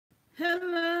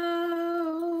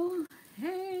Hello.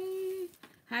 Hey.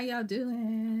 How y'all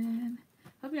doing?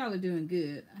 Hope y'all are doing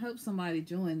good. I hope somebody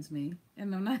joins me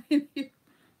and I'm not in here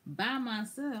by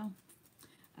myself.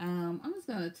 I'm just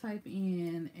gonna type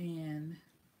in and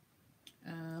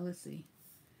let's see.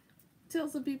 Tell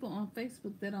some people on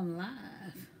Facebook that I'm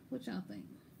live. What y'all think?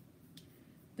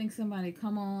 Think somebody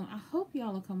come on? I hope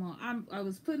y'all will come on. I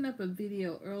was putting up a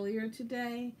video earlier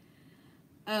today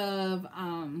of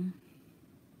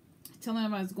telling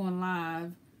everybody it's going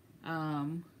live.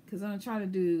 Because I'm gonna try to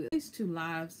do at least two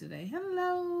lives today.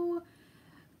 Hello,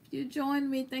 you joined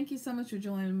me. Thank you so much for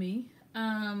joining me.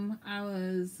 I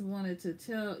was wanted to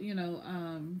tell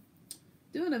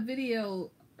doing a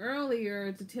video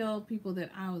earlier to tell people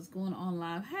that I was going on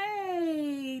live.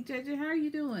 Hey, JJ, how are you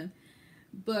doing?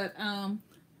 But I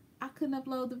couldn't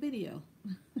upload the video.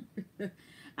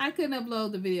 I couldn't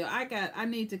upload the video. I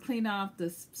need to clean off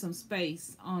some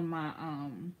space on my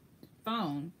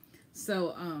phone.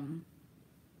 So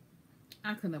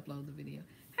I couldn't upload the video.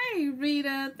 Hey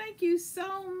Rita, thank you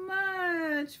so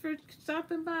much for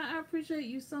stopping by. I appreciate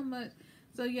you so much.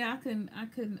 So yeah, I couldn't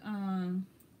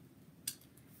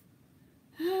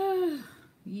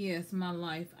yes, my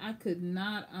life. I could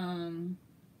not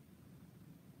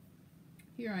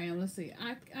here I am. Let's see.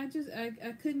 I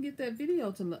couldn't get that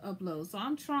video to upload. So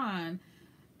I'm trying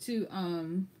to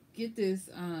get this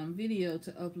video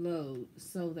to upload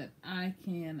so that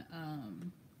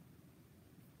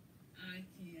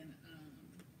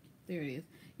there it is.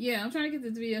 Yeah, I'm trying to get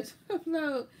this video to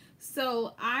upload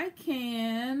so I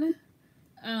can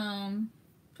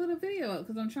put a video up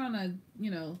because I'm trying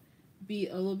to, be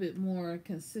a little bit more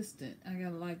consistent. I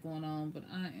got a lot going on, but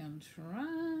I am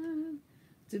trying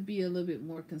to be a little bit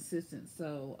more consistent.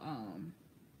 So,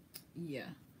 yeah.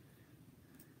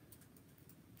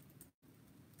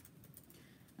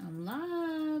 I'm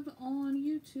live on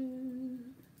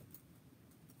YouTube.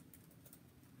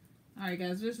 Alright,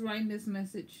 guys, just writing this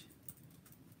message.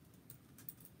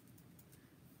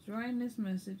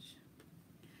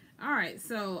 Alright,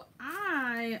 so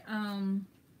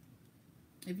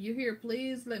if you're here,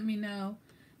 please let me know.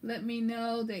 Let me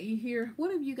know that you're here.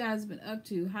 What have you guys been up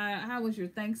to? How was your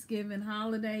Thanksgiving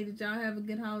holiday? Did y'all have a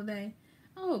good holiday?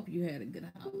 I hope you had a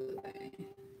good holiday.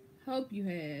 Hope you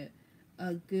had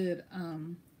a good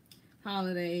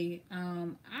holiday.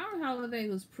 Our holiday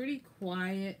was pretty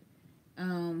quiet,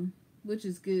 which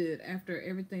is good after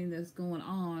everything that's going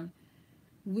on.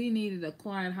 We needed a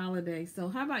quiet holiday. So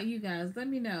how about you guys? Let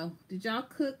me know. Did y'all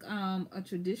cook a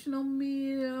traditional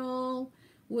meal?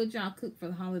 What y'all cook for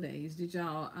the holidays? Did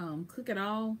y'all cook at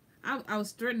all? I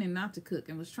was threatening not to cook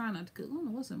and was trying not to cook. I don't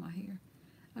know what's in my hair.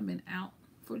 I've been out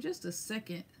for just a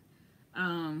second.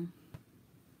 I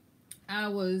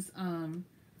was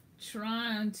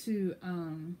trying to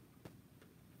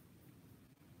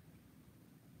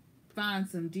find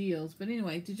some deals. But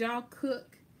anyway, did y'all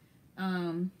cook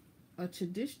a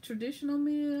traditional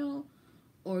meal,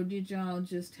 or did y'all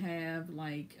just have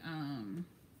like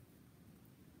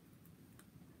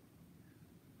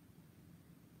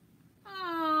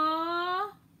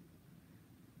Aww,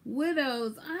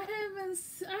 Widows? I hadn't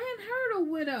heard of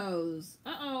Widows.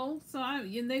 So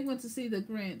and they went to see the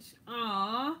Grinch.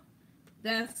 Aw,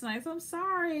 that's nice. I'm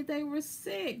sorry they were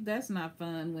sick. That's not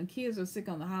fun when kids are sick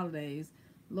on the holidays.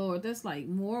 Lord, that's like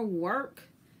more work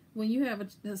when you have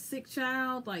a sick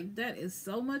child. Like, that is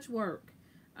so much work.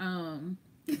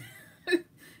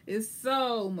 It's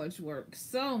so much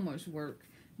work.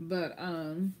 But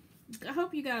I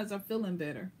hope you guys are feeling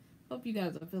better. I'm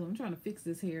trying to fix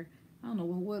this hair. I don't know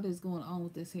what is going on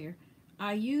with this hair.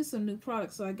 I used some new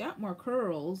products, so I got more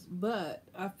curls, but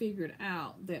I figured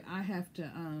out that I have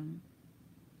to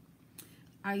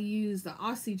I use the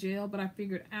Aussie gel, but I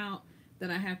figured out that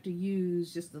I have to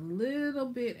use just a little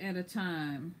bit at a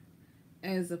time,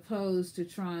 as opposed to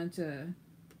trying to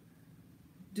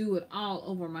do it all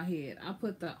over my head. I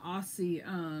put the Aussie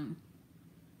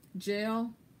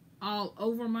gel all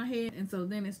over my head, and so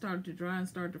then it started to dry and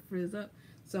started to frizz up.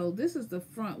 So this is the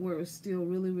front where it's still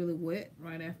really, really wet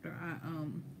right after I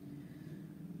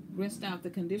rinsed out the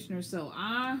conditioner. So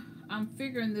I'm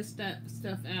figuring this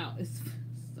stuff out. It's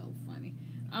so funny.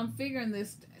 I'm figuring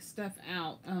this stuff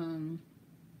out,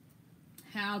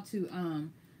 how to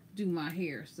do my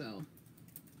hair. So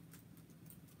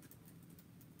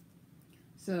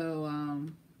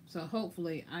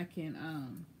hopefully I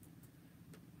can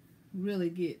really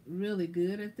get really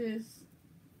good at this,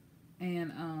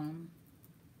 and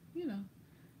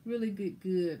really get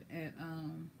good at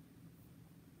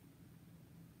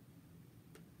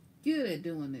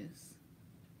doing this,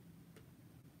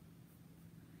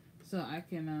 so I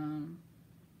can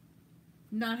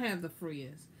not have the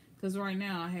frizz. Because right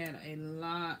now I had a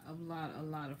lot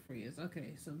of frizz.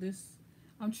 Okay, so this,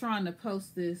 I'm trying to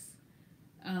post this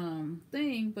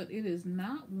thing, but it does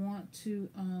not want to,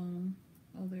 oh,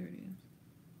 there it is.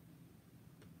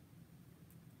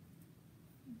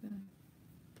 Okay.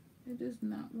 It does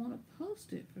not want to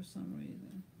post it for some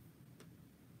reason.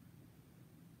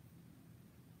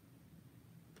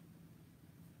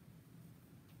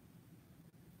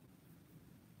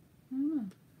 I don't know.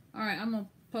 All right, I'm gonna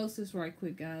post this right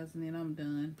quick, guys, and then I'm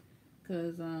done.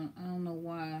 Cause I don't know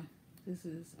why this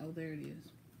is. Oh, there it is.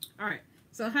 All right.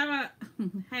 So how about?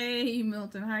 Hey,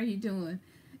 Milton, how are you doing?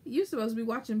 You're supposed to be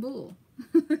watching Bull.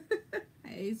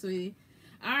 Hey, sweetie.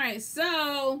 All right.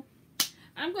 So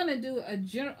I'm gonna do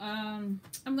I'm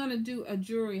gonna do a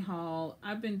jewelry haul.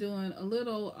 I've been doing a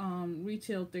little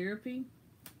retail therapy.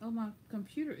 Oh, my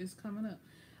computer is coming up.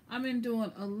 I've been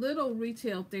doing a little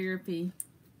retail therapy.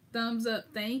 Thumbs up.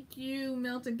 Thank you,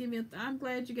 Milton. Give me I'm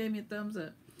glad you gave me a thumbs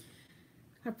up.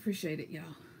 I appreciate it, y'all.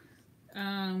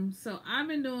 So I've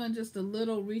been doing just a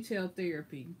little retail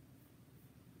therapy.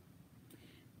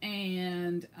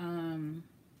 And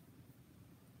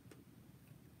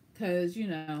cause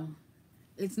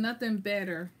it's nothing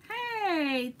better.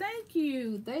 Hey, thank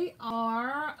you. They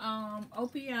are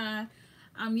OPI.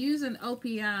 I'm using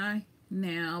OPI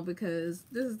now because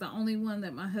this is the only one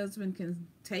that my husband can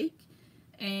take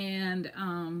and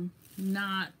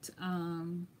not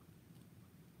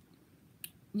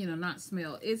not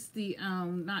smell. It's the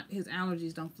not his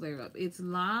allergies don't flare up. It's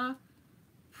La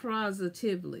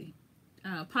Positively.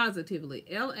 Positively.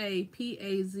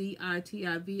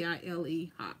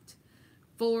 LAPAZITIVILE hot.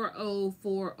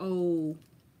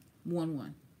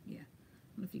 404011. Yeah. I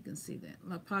don't know if you can see that.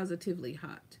 La Positively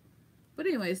hot. But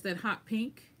anyway, it's that hot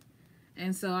pink.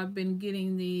 And so I've been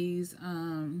getting these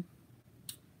I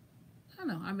don't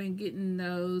know, I've been getting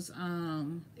those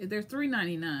they're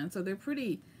 $3.99, so they're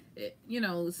pretty.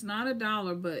 It's not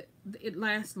 $1, but it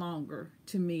lasts longer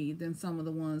to me than some of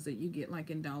the ones that you get like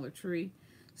in Dollar Tree.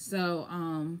 So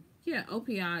yeah,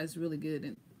 OPI is really good,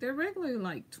 and they're regularly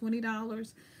like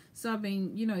 $20. So I've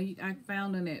been, I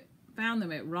found them at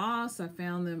Ross. I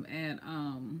found them at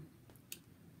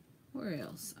where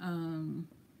else?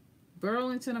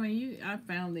 Burlington. I mean, I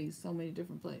found these so many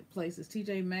different places.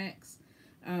 TJ Maxx.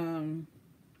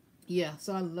 Yeah,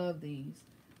 so I love these.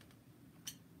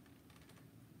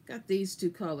 Got these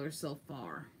two colors so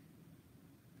far.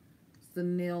 It's the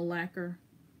nail lacquer.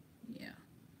 Yeah.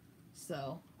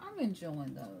 So I'm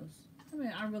enjoying those. I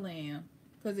mean, I really am.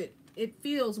 Because it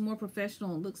feels more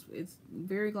professional. It's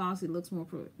very glossy. It looks more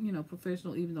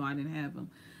professional, even though I didn't have them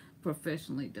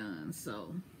professionally done.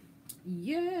 So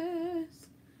yes,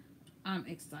 I'm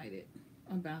excited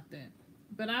about that.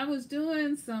 But I was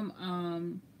doing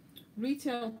some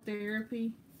retail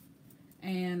therapy,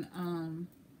 and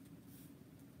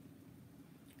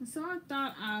so I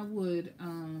thought I would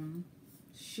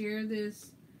share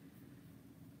this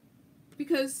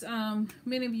because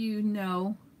many of you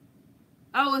know.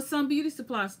 Oh, it's some beauty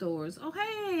supply stores. Oh,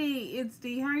 hey, it's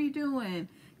Dee. How are you doing?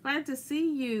 Glad to see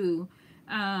you.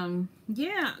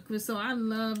 Yeah, so I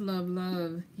love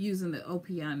using the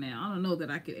OPI now. I don't know that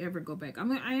I could ever go back. I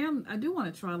mean, I do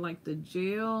want to try like the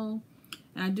gel,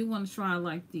 and I do want to try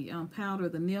like the powder,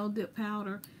 the nail dip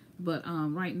powder. But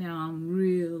right now I'm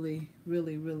really, how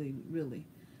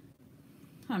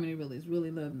many really's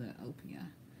really loving the OPI.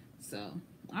 So,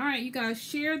 all right, you guys,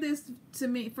 share this to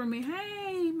me for me.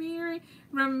 Hey, Mary,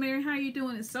 Reverend Mary, how you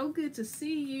doing? It's so good to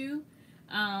see you.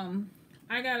 I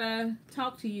gotta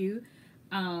talk to you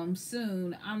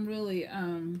soon. I'm really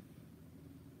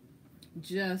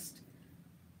just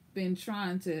been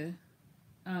trying to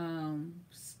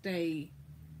stay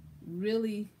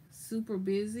really super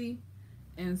busy,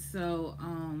 and so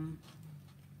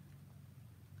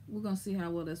we're gonna see how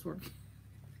well that's working.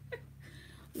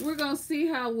 We're gonna see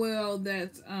how well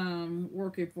that's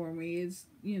working for me. It's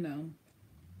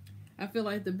I feel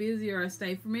like the busier I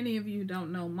stay. For many of you who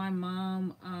don't know, my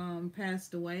mom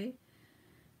passed away.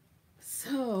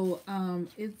 So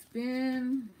it's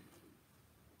been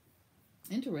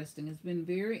interesting. It's been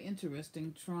very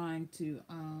interesting trying to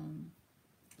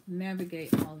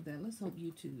navigate all of that. Let's hope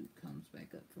YouTube comes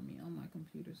back up for me on my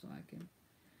computer so I can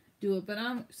do it. But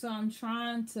I'm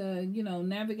trying to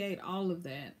navigate all of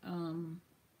that.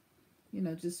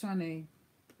 Just trying to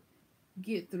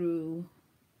get through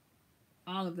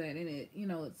all of that, and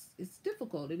it's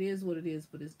difficult. It is what it is,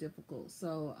 but it's difficult.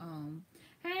 So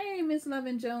hey, Miss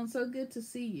Lovin Jones, so good to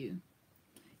see you.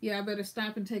 Yeah, I better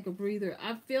stop and take a breather.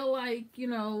 I feel like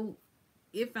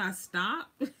if I stop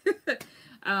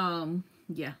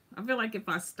yeah, I feel like if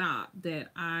I stop that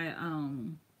I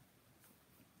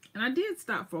And I did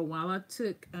stop for a while. I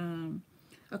took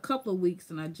a couple of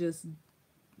weeks, and I just,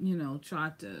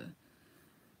 tried to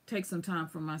take some time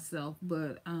for myself.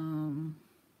 But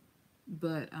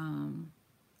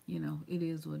it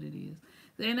is what it is.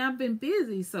 And I've been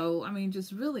busy, so I mean,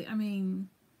 just really, I mean,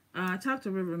 I talked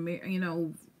to River Mary,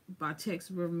 by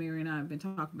text. River Mary and I have been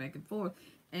talking back and forth.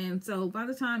 And so by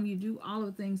the time you do all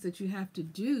of the things that you have to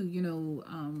do,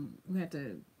 we had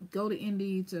to go to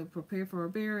Indy to prepare for her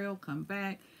burial, come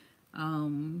back,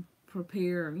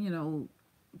 prepare,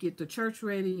 get the church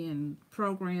ready and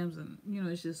programs, and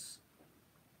it's just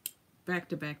back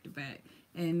to back to back.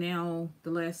 And now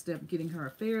the last step, getting her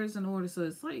affairs in order. So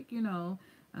it's like,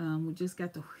 we just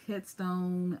got the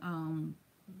headstone.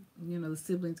 The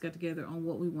siblings got together on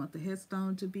what we want the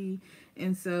headstone to be.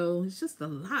 And so it's just a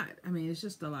lot. I mean, it's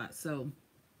just a lot. So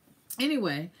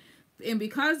anyway, and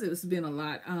because it's been a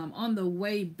lot, on the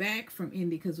way back from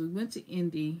Indy, because we went to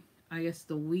Indy, I guess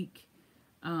the week,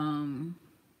 2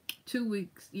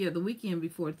 weeks, the weekend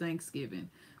before Thanksgiving.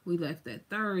 We left that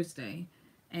Thursday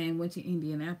and went to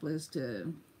Indianapolis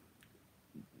to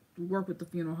work with the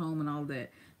funeral home and all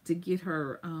that, to get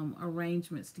her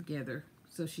arrangements together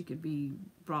so she could be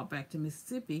brought back to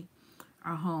Mississippi,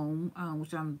 our home,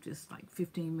 which I'm just like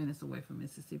 15 minutes away from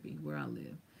Mississippi, where I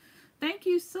live. Thank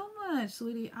you so much,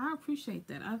 sweetie. I appreciate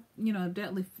that. I,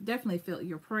 definitely felt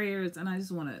your prayers, and I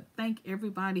just want to thank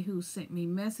everybody who sent me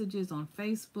messages on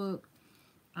Facebook,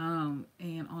 and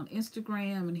on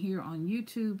Instagram, and here on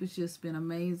YouTube. It's just been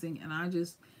amazing, and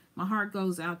my heart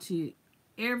goes out to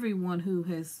everyone who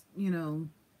has,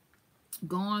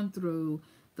 gone through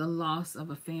the loss of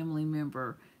a family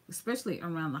member, especially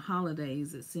around the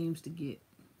holidays. It seems to get,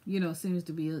 seems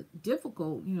to be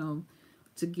difficult,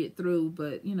 to get through,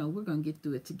 but, we're going to get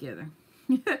through it together.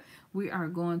 We are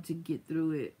going to get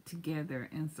through it together.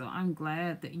 And so I'm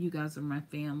glad that you guys are my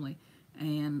family.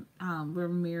 And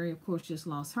Reverend Mary, of course, just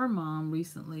lost her mom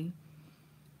recently.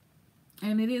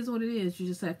 And it is what it is. You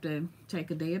just have to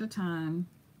take a day at a time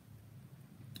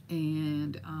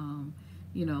and,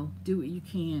 do what you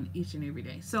can each and every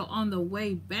day. So on the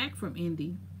way back from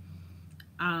Indy,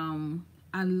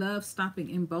 I love stopping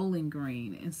in Bowling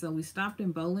Green. And so we stopped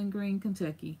in Bowling Green,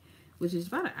 Kentucky, which is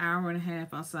about an hour and a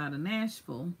half outside of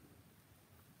Nashville.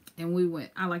 And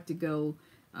I like to go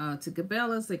to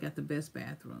Cabela's. They got the best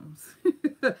bathrooms.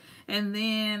 And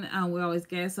then we always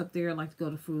gas up there. I like to go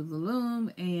to Fruit of the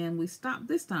Loom. And we stopped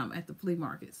this time at the flea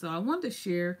market. So I wanted to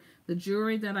share the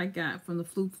jewelry that I got from the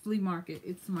flea market.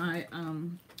 It's my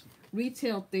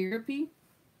retail therapy.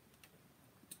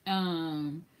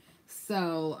 It's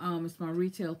my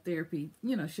retail therapy.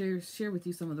 Share with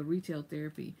you some of the retail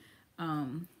therapy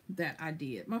that I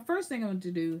did. My first thing I want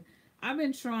to do, I've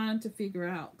been trying to figure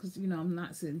out, because, I'm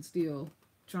not sitting still,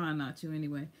 trying not to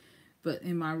anyway, but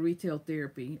in my retail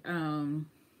therapy, I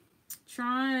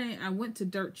went to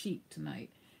Dirt Cheap tonight.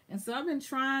 And so I've been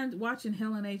watching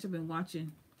Helen H. I've been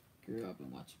watching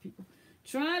people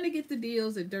trying to get the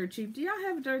deals at Dirt Cheap. Do y'all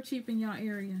have Dirt Cheap in y'all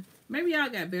area? Maybe y'all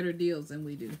got better deals than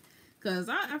we do. Because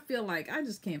I feel like I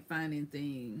just can't find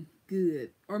anything good.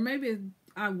 Or maybe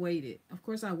I waited. Of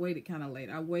course, I waited kind of late.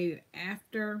 I waited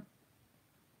after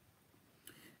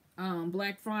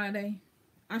Black Friday.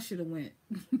 I should have went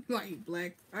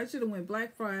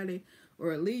Black Friday,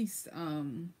 or at least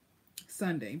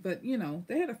Sunday. But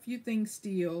they had a few things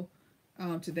still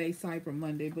today, Cyber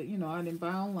Monday. But I didn't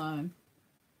buy online.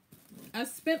 I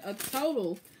spent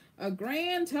a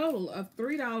grand total of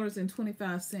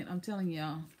 $3.25. I'm telling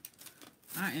y'all,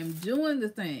 I am doing the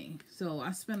thing. So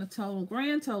I spent a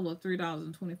grand total of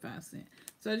 $3.25.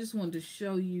 So I just wanted to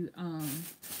show you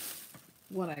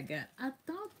what I got. I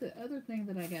thought the other thing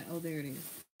that I got, oh, there it is.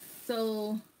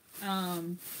 So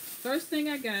first thing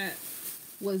I got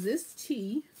was this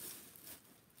tea.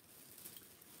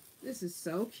 This is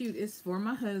so cute. It's for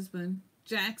my husband,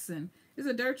 Jackson. Is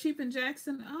it Dirt Cheap in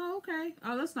Jackson? Oh, okay.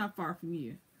 Oh, that's not far from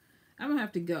you. I'm going to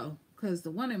have to go, because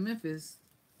the one in Memphis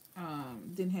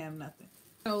didn't have nothing.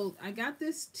 So I got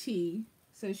this tea.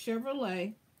 It says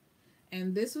Chevrolet.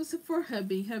 And this was for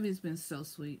hubby. Hubby's been so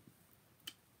sweet.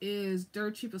 Is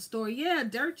Dirt Cheap a store? Yeah,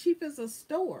 Dirt Cheap is a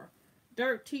store.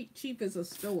 Dirt Cheap is a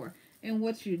store. And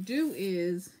what you do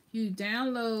is you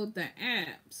download the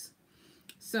apps.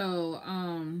 So,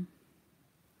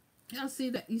 y'all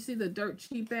see that? You see the Dirt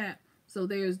Cheap app? So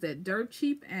there's that Dirt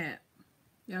Cheap app.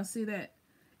 Y'all see that?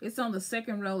 It's on the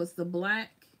second row. It's the black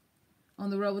on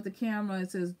the row with the camera.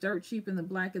 It says Dirt Cheap in the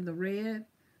black and the red.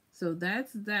 So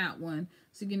that's that one.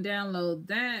 So you can download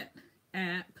that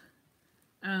app.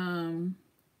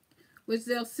 Which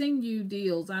they'll send you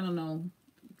deals. I don't know.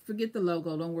 Forget the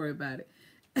logo. Don't worry about it.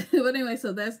 But anyway,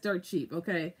 so that's Dirt Cheap.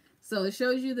 Okay. So it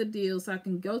shows you the deals. So I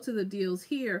can go to the deals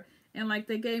here, and like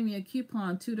they gave me a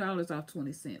coupon, $2 off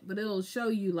 20 cents. But it'll show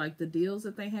you like the deals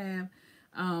that they have.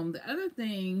 The other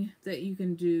thing that you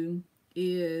can do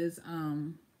is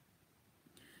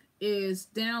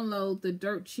download the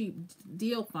Dirt Cheap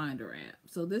Deal Finder app.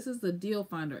 So this is the Deal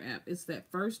Finder app. It's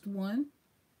that first one.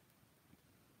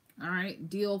 All right,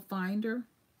 Deal Finder.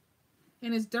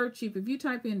 And it's dirt cheap. If you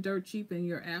type in dirt cheap in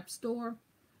your app store,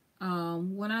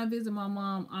 when I visit my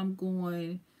mom, I'm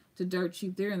going to Dirt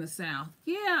Cheap. They're in the South.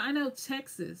 Yeah, I know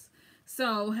Texas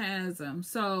has them.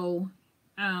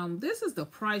 This is the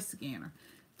price scanner.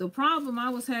 The problem I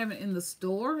was having in the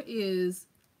store is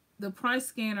the price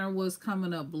scanner was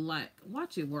coming up black.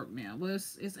 Watch it work now. Well,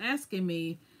 it's asking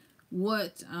me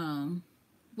what's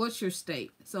your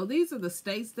state. So these are the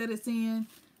states that it's in.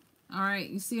 All right,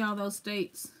 you see all those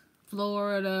states?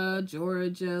 Florida,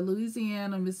 Georgia,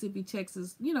 Louisiana, Mississippi,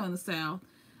 Texas, in the South.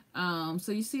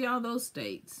 So you see all those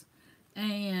states.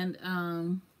 And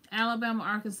Alabama,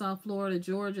 Arkansas, Florida,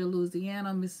 Georgia,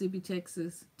 Louisiana, Mississippi,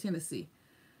 Texas, Tennessee.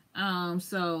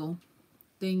 So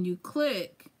then you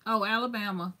click,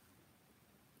 Alabama.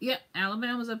 Yep,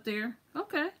 Alabama's up there.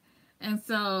 Okay. And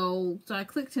so I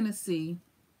click Tennessee.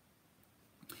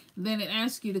 Then it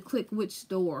asks you to click which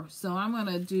store. So I'm going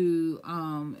to do,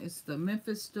 it's the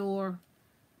Memphis store.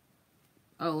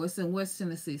 Oh, it's in West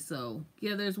Tennessee. So,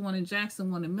 yeah, there's one in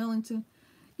Jackson, one in Millington.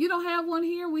 You don't have one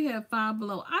here? We have Five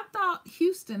Below. I thought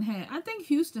Houston had. I think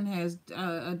Houston has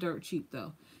a Dirt Cheap,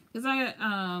 though. Because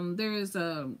there's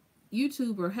a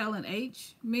YouTuber, Helen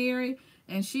H. Mary,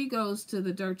 and she goes to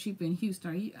the Dirt Cheap in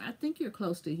Houston. I think you're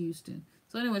close to Houston.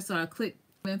 So, anyway, I click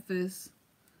Memphis.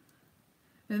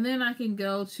 And then I can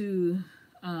go to,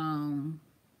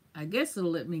 I guess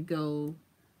it'll let me go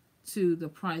to the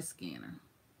price scanner.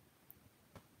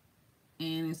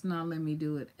 And it's not letting me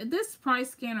do it. This price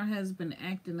scanner has been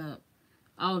acting up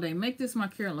all day. Make this my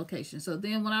current location. So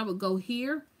then when I would go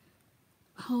here,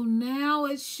 now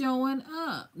it's showing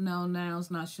up. No, now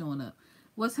it's not showing up.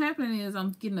 What's happening is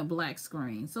I'm getting a black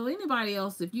screen. So anybody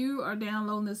else, if you are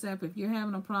downloading this app, if you're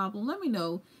having a problem, let me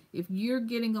know if you're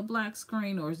getting a black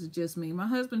screen or is it just me. My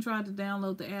husband tried to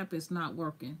download the app. It's not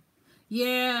working.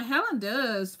 Yeah, Helen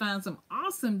does find some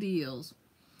awesome deals.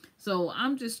 So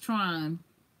I'm just trying.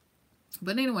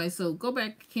 But anyway, so go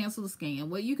back, cancel the scan.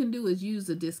 What you can do is use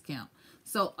a discount.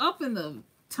 So up in the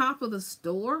top of the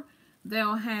store,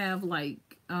 they'll have like,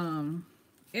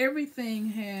 everything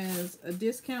has a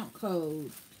discount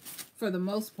code for the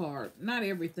most part. Not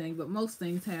everything, but most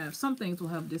things have. Some things will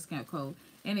have a discount code.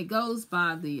 And it goes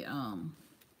by the,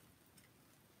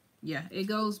 it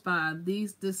goes by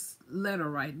this letter,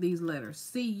 right? These letters,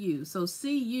 CU. So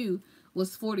CU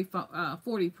was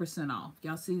 40% off.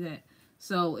 Y'all see that?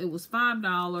 So it was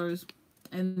 $5,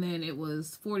 and then it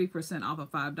was 40% off of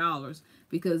 $5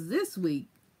 because this week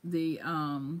the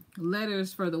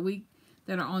letters for the week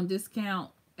that are on discount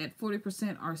at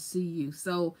 40% are CU.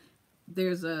 So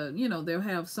there's they'll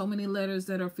have so many letters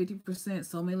that are 50%,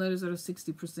 so many letters that are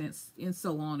 60%, and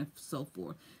so on and so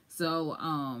forth. So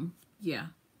yeah.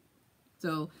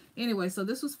 So anyway, so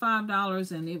this was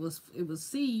 $5 and it was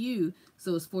CU,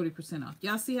 so it's 40% off.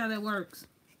 Y'all see how that works?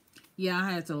 Yeah,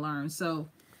 I had to learn. So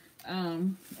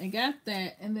I got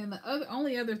that, and then the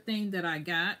only other thing that I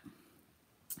got.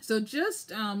 So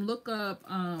just look up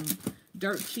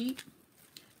Dirt Cheap.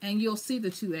 And you'll see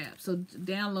the two apps. So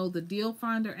download the Deal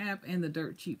Finder app and the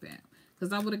Dirt Cheap app.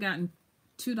 Because I would have gotten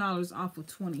 $2 off of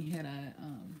 20 had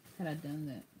I done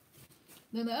that.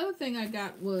 Then the other thing I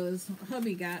got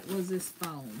hubby got was this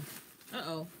foam.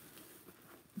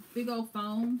 Big old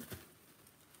foam.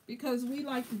 Because we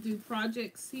like to do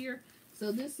projects here.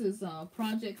 So this is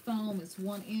project foam. It's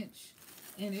 1 inch.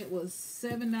 And it was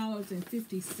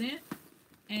 $7.50.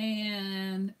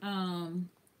 And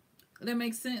that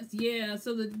makes sense. Yeah,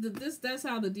 so that's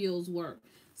how the deals work.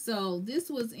 So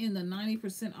this was in the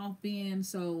 90% off bin.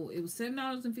 So it was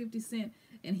 $7.50,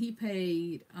 and he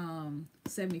paid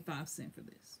 75 cents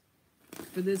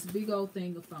for this big old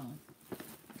thing of foam.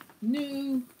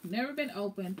 New, never been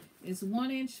opened. It's 1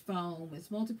 inch foam.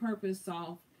 It's multi-purpose,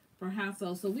 soft for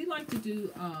household. So we like to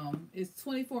do it's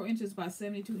 24 inches by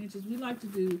 72 inches. We like to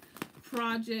do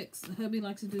projects. Hubby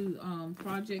likes to do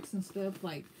projects and stuff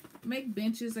like make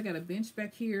benches. I got a bench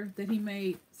back here that he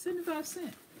made 75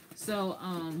 cents. So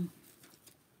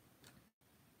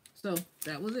so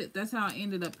that was it. That's how I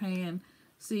ended up paying.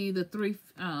 See the three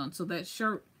so that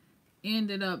shirt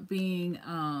ended up being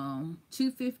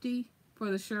 $2.50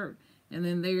 for the shirt, and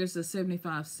then there's the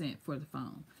 75 cents for the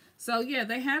phone. So yeah,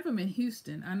 they have them in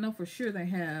Houston. I know for sure they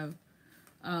have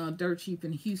Dirt Cheap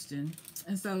in Houston.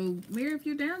 And so Mary, if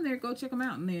you're down there, go check them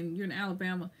out. And then you're in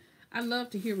Alabama, I'd love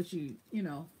to hear what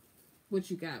what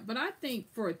you got. But I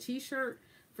think for a t-shirt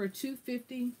for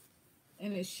 $250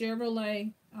 and it's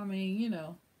Chevrolet, I mean,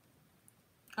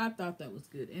 I thought that was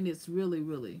good. And it's really,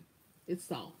 really, it's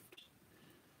soft.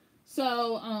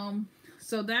 So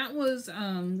that was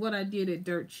what I did at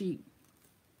Dirt Cheap.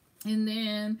 And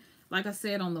then, like I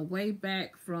said, on the way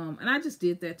back from, and I just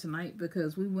did that tonight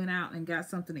because we went out and got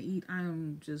something to eat.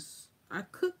 I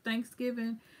cooked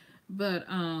Thanksgiving, but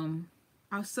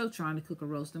I was so trying to cook a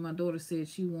roast. And my daughter said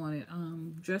she wanted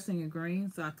dressing and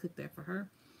greens, so I cooked that for her.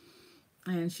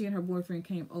 And she and her boyfriend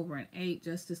came over and ate.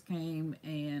 Justice came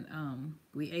and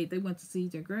we ate. They went to see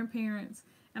their grandparents.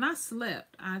 And I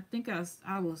slept. I think I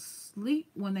was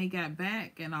asleep when they got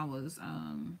back. And I was,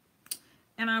 and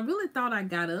I really thought I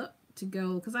got up to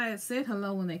go. Because I had said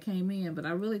hello when they came in. But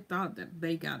I really thought that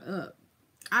they got up.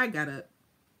 I got up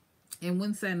and went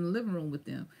and sat in the living room with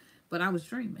them. But I was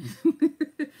dreaming.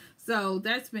 So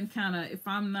that's been kind of, if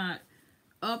I'm not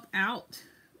up, out,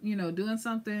 doing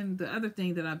something, the other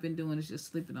thing that I've been doing is just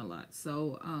sleeping a lot.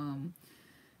 So,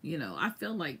 I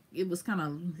feel like it was kind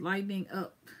of lightening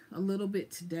up a little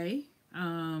bit today.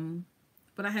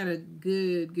 But I had a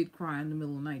good cry in the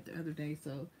middle of the night the other day.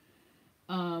 So,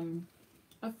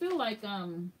 I feel like,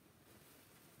 and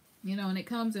it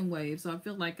comes in waves. So I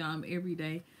feel like, every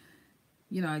day,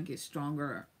 I get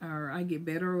stronger or I get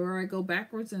better or I go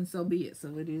backwards, and so be it.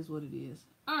 So it is what it is.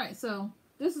 All right. So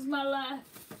this is my life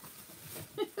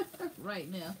right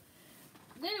now.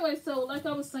 Anyway, so like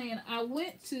I was saying, I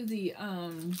went to the,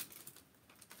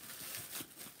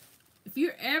 if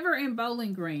you're ever in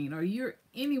Bowling Green or you're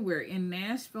anywhere in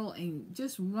Nashville, and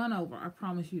just run over, I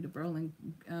promise you, to Bowling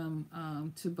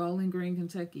Green,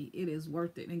 Kentucky. It is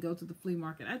worth it. And go to the flea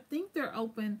market. I think they're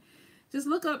open. Just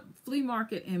look up flea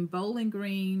market in Bowling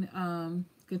Green,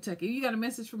 Kentucky. You got a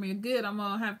message for me? Good. I'm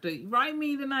going to have to write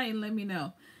me tonight and let me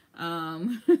know.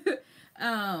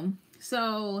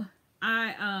 So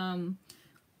I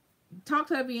talked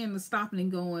hubby into stopping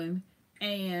and going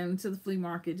and to the flea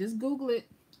market. Just Google it.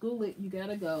 You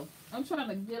gotta go. I'm trying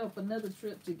to get up another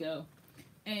trip to go.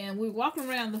 And we're walking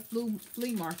around the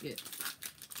flea market.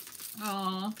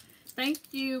 Aw, thank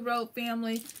you, Road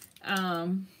Family.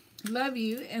 Love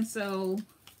you. And so,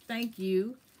 thank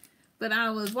you. But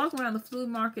I was walking around the flea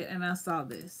market and I saw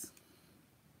this.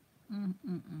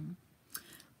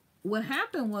 What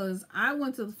happened was I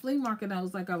went to the flea market and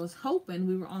I was hoping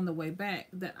we were on the way back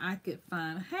that I could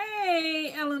find,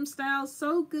 hey, LM Styles,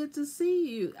 so good to see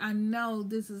you. I know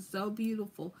this is so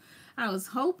beautiful. I was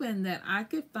hoping that I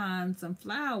could find some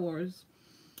flowers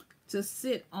to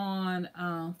sit on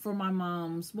for my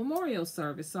mom's memorial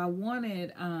service. So I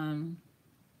wanted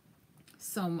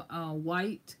some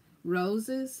white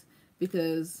roses,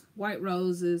 because white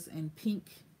roses and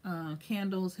pink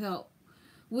candles help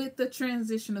with the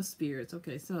transition of spirits.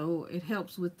 Okay, so it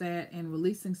helps with that and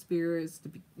releasing spirits to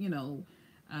be,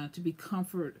 to be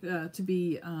comfort, to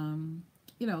be,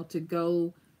 to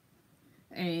go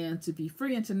and to be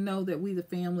free, and to know that we, the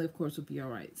family, of course, will be all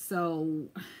right. So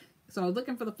I was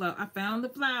looking for the flower. I found the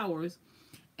flowers,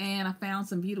 and I found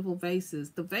some beautiful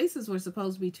vases. The vases were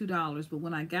supposed to be $2, but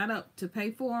when I got up to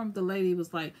pay for them, the lady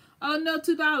was like, "Oh, no,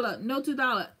 $2, no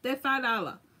 $2, they're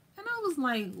 $5." And I was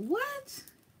like, "What?"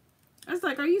 I was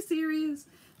like, "Are you serious?"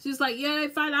 She was like, "Yeah,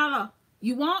 $5.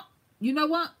 You want? You know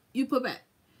what? You put back."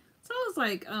 So I was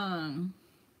like,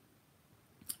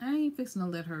 I ain't fixing to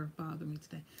let her bother me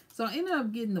today. So I ended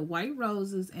up getting the white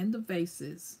roses and the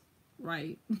vases,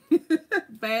 right?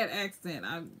 Bad accent.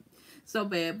 I'm so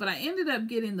bad. But I ended up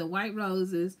getting the white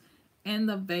roses and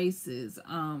the vases.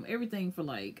 Everything for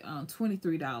like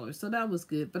 $23. So that was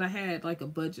good. But I had like a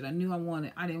budget. I knew I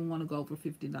didn't want to go over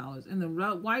 $50. And the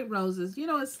white roses,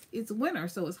 it's winter,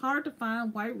 so it's hard to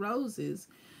find white roses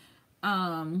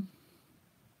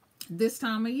this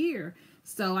time of year.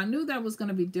 So I knew that was going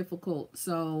to be difficult.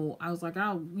 So I was like,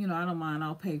 I don't mind.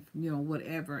 I'll pay,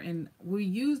 whatever. And we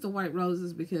used the white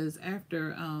roses because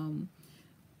after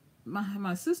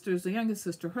my sister's, the youngest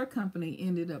sister, her company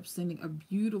ended up sending a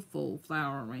beautiful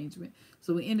flower arrangement.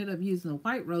 So we ended up using the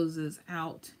white roses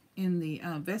out in the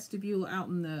vestibule, out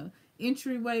in the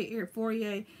entryway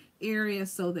foyer area,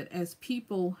 so that as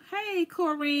people, hey,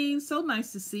 Corrine, so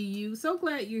nice to see you. So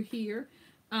glad you're here.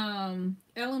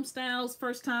 LM Styles,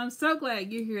 first time, so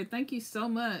glad you're here. Thank you so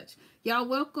much. Y'all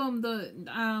welcome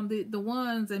the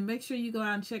ones, and make sure you go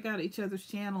out and check out each other's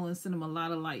channel and send them a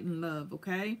lot of light and love,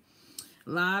 okay? A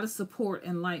lot of support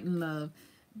and light and love.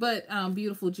 But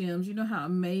beautiful gems, you know how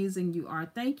amazing you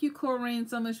are. Thank you, Corrine,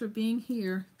 so much for being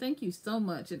here. Thank you so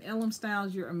much. And LM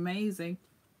Styles, you're amazing.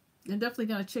 I'm definitely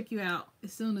going to check you out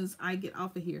as soon as I get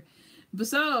off of here. But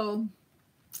so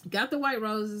got the white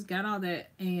roses, got all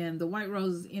that, and the white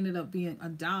roses ended up being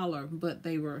 $1, but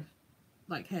they were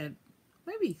like had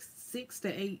maybe 6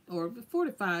 to 8 or 4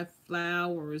 to 5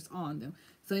 flowers on them,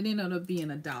 so it ended up being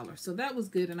 $1. So that was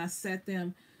good, and I sat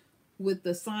them with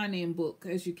the sign-in book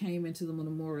as you came into the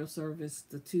memorial service,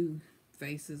 the two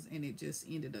faces, and it just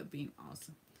ended up being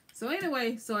awesome. So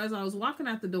anyway, so as I was walking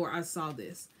out the door, I saw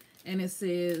this, and it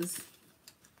says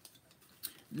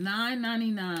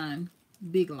 $9.99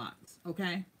 Big Lots.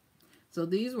 Okay, so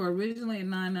these were originally at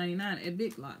 $9.99 at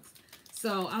Big Lots.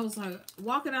 So I was like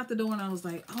walking out the door, and I was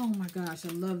like, oh my gosh, I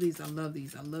love these, I love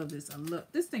these, I love this, I love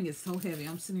this thing is so heavy.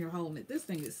 I'm sitting here holding it. This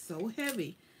thing is so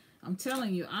heavy. I'm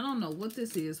telling you, I don't know what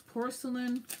this is.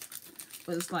 Porcelain,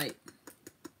 but it's like,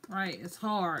 right, it's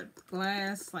hard.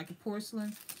 Glass, like a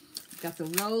porcelain. Got the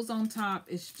rose on top.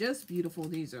 It's just beautiful.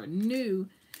 These are new.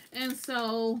 And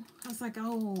so I was like,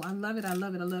 oh, I love it, I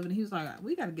love it, I love it. And he was like,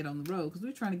 we got to get on the road because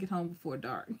we're trying to get home before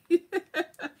dark.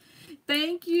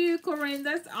 Thank you, Corinne.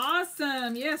 That's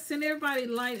awesome. Yes, send everybody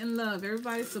light and love.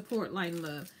 Everybody support light and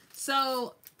love.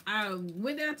 So I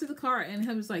went down to the car, and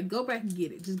he was like, go back and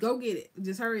get it. Just go get it.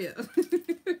 Just hurry up.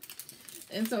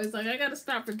 And so he's like, I got to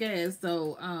stop for gas.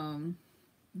 So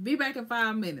be back in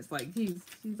 5 minutes. Like he's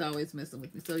always messing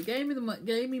with me. So he gave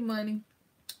me money,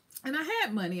 and I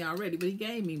had money already, but he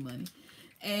gave me money.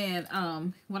 And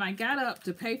when I got up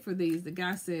to pay for these, the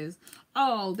guy says,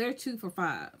 oh, they're 2 for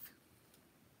 $5.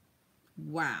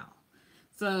 Wow.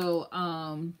 So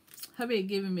hubby had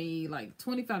given me like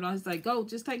 $25. He's like, go,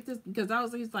 just take this, because I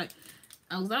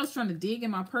was trying to dig in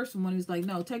my purse for money. He's like,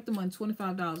 no, take the money,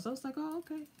 $25. I was like, oh,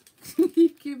 okay. You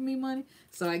give me money.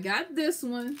 So I got this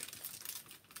one.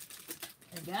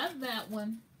 I got that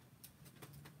one.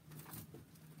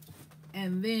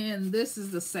 And then this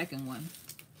is the second one.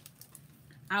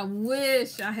 I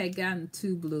wish I had gotten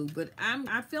 2 blue, but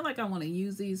I feel like I want to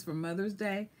use these for Mother's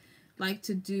Day. Like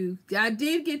to do, I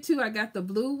did get 2. I got the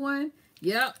blue one.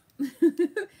 Yep.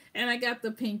 And I got the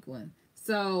pink one.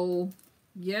 So,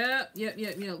 yep.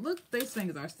 Look, these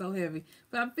things are so heavy.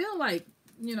 But I feel like,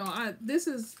 you know, I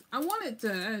wanted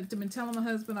to, I've been telling my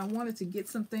husband I wanted to get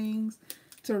some things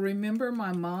to remember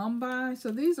my mom by.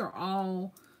 So these are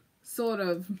all sort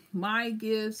of my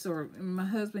gifts or my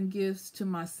husband gifts to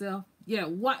myself. Yeah,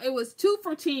 it was 2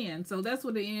 for $10. So that's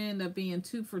what it ended up being,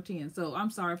 2 for $10. So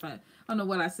I'm sorry if I don't know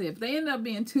what I said, but they ended up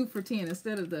being 2 for $10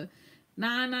 instead of the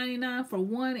 $9.99 for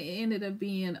one. It ended up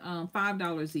being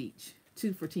 $5 each,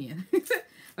 2 for $10.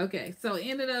 Okay, so it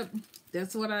ended up,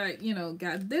 that's what I,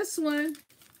 got this one,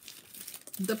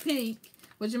 the pink,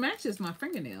 which matches my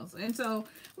fingernails. And so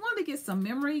I wanted to get some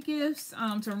memory gifts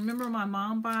to remember my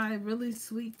mom by, really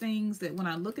sweet things that when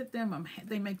I look at them,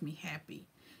 they make me happy.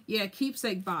 Yeah,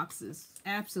 keepsake boxes.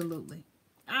 Absolutely.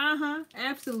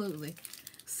 Absolutely.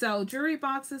 So, jewelry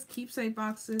boxes, keepsake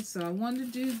boxes. So, I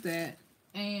wanted to do that.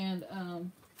 And,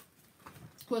 of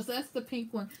course, that's the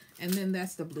pink one. And then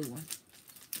that's the blue one.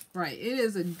 Right. It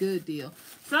is a good deal.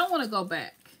 So, I want to go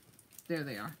back. There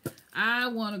they are. I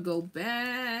want to go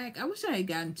back. I wish I had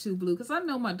gotten 2 blue, because I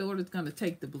know my daughter's going to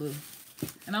take the blue.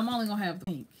 And I'm only going to have the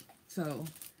pink. So,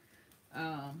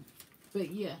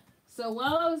 but yeah. So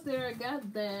while I was there, I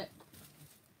got that.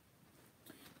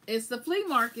 It's the flea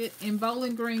market in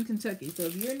Bowling Green, Kentucky. So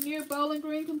if you're near Bowling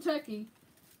Green, Kentucky,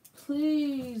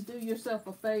 please do yourself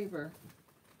a favor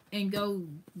and go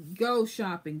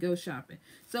shopping. Go shopping.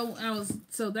 So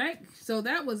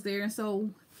that was there. And so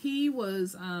he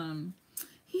was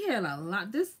he had a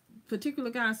lot. This particular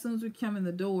guy, as soon as we come in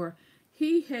the door,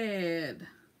 he had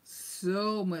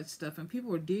so much stuff, and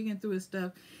people were digging through his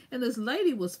stuff, and this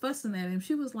lady was fussing at him.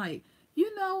 She was like,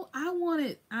 I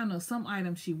wanted, I don't know, some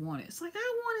item she wanted. It's like,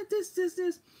 I wanted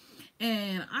this,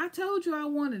 and I told you I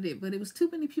wanted it, but it was too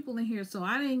many people in here, so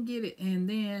I didn't get it. And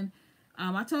then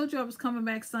I told you I was coming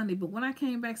back Sunday, but when I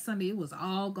came back Sunday, it was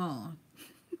all gone.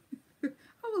 I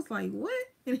was like, what?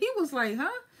 And he was like, huh?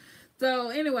 So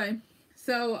anyway,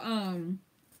 so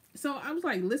I was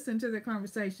like listening to their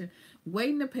conversation,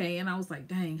 waiting to pay, and I was like,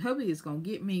 dang, hubby is going to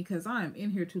get me because I am in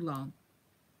here too long.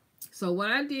 So what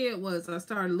I did was I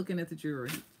started looking at the jewelry.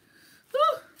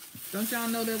 Whew! Don't y'all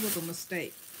know that was a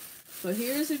mistake. So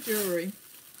here's the jewelry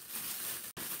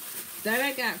that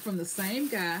I got from the same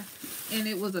guy, and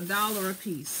it was $1 a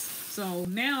piece. So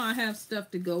now I have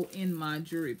stuff to go in my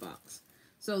jewelry box.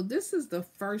 So this is the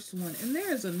first one, and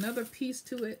there's another piece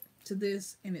to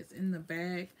this, and it's in the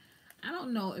bag. I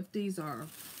don't know if these are,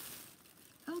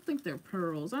 I don't think they're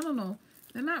pearls. I don't know.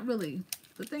 They're not really,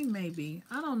 but they may be.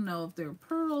 I don't know if they're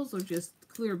pearls or just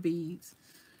clear beads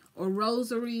or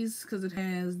rosaries, because it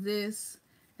has this,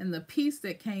 and the piece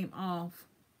that came off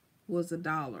was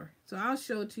 $1. So I'll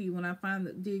show it to you when I find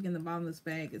the dig in the bottom of this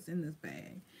bag. It's in this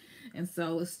bag. And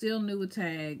so it's still new with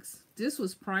tags. This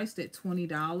was priced at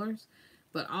 $20.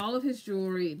 But all of his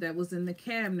jewelry that was in the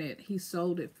cabinet, he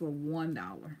sold it for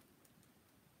 $1.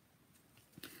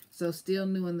 So still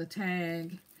new in the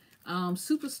tag.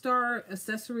 Superstar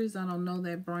Accessories, I don't know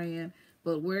that brand.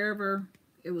 But wherever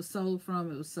it was sold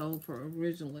from, it was sold for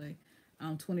originally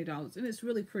 $20. And it's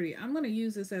really pretty. I'm going to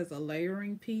use this as a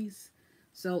layering piece.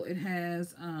 So it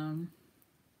has,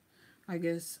 I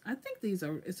think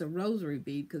it's a rosary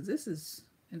bead, because this is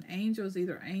an angel. It's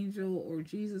either angel or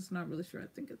Jesus. Not really sure. I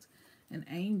think it's an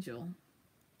angel.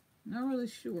 Not really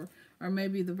sure. Or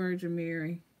maybe the Virgin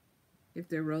Mary, if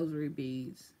they're rosary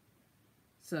beads.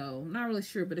 So, not really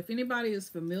sure. But if anybody is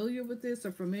familiar with this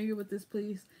or familiar with this,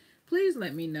 please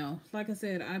let me know. Like I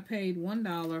said, I paid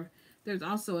 $1. There's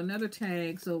also another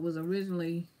tag. So, it was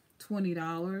originally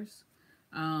 $20.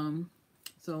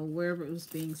 So, wherever it was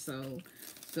being sold.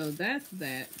 So, that's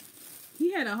that.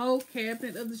 He had a whole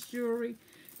cabinet of this jewelry.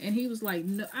 And he was like,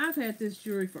 no, I've had this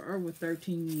jewelry for over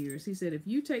 13 years. He said, if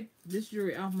you take this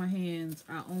jewelry off my hands,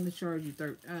 I'll only charge you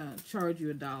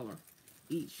 $1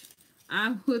 each.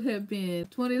 I would have been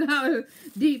 $20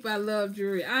 deep. I love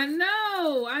jewelry. I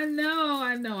know.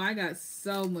 I got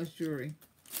so much jewelry.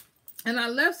 And I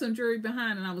left some jewelry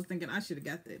behind, and I was thinking I should have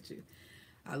got that too.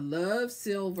 I love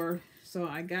silver, so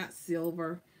I got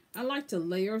silver. I like to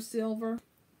layer silver.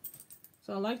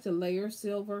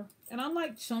 And I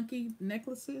like chunky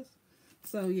necklaces.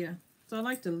 So, yeah. So, I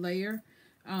like to layer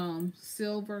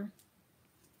silver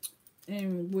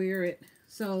and wear it.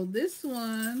 So, this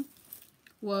one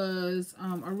was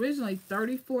originally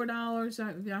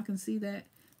 $34. Y'all can see that.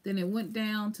 Then it went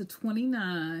down to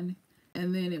 $29.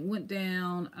 And then it went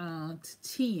down to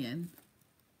 $10.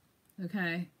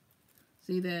 Okay.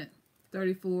 See that?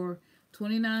 34,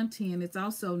 29, 10. It's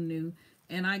also new.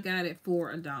 And I got it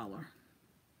for $1.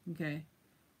 Okay.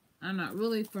 I'm not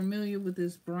really familiar with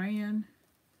this brand.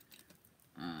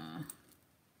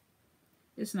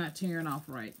 It's not tearing off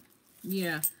right.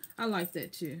 Yeah, I like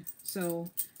that too.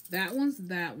 So, that one's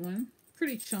that one.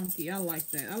 Pretty chunky. I like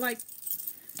that. I like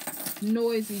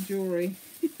noisy jewelry.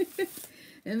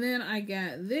 And then I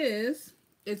got this.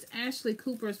 It's Ashley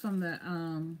Cooper's from the,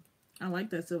 I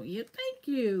like that. So, yeah, thank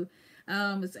you.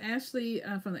 It's Ashley,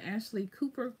 from the Ashley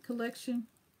Cooper collection.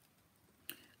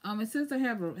 It says it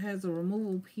has a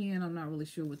removable pin. I'm not really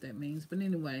sure what that means. But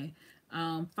anyway,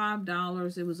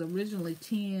 $5. It was originally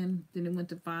 $10. Then it went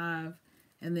to $5.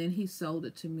 And then he sold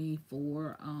it to me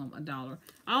for $1.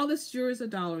 All this jewelry is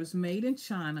 $1. It's made in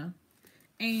China.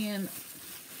 And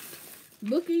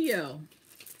looky-yo.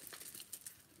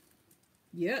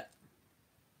 Yep,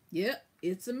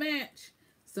 it's a match.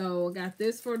 So I got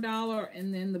this for $1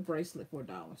 and then the bracelet for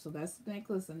 $1. So that's the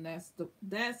necklace, and that's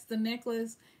the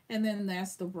necklace, and then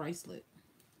that's the bracelet.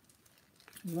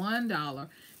 $1.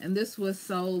 And this was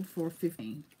sold for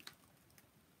 $15.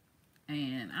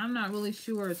 And I'm not really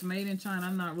sure. It's made in China.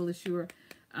 I'm not really sure.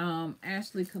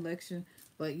 Ashley collection.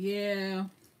 But yeah,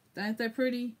 ain't that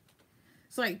pretty?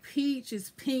 It's like peach. It's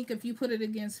pink. If you put it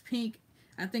against pink,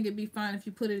 I think it'd be fine. If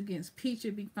you put it against peach,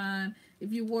 it'd be fine.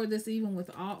 If you wore this even with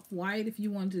off-white, if you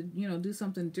wanted to, do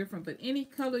something different. But any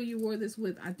color you wore this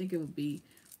with, I think it would be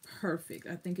perfect.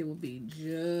 I think it would be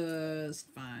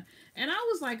just fine. And I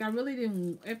was like, I really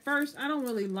didn't, at first, I don't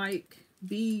really like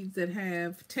beads that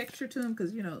have texture to them.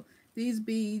 Because, these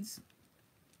beads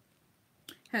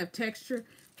have texture.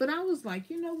 But I was like,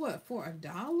 you know what? For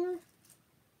 $1?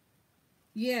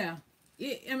 Yeah.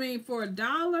 For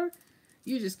 $1,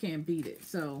 you just can't beat it.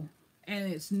 So,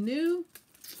 and it's new.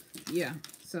 Yeah.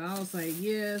 So I was like,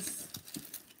 yes,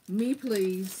 me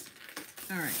please.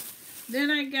 All right. Then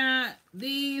I got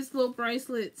these little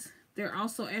bracelets. They're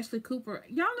also Ashley Cooper.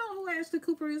 Y'all know who Ashley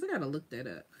Cooper is? I gotta look that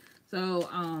up. So,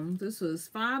 this was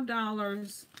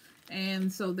 $5.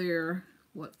 And so there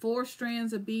are, 4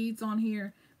 strands of beads on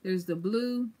here. There's the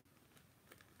blue.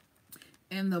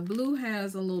 And the blue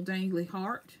has a little dangly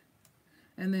heart.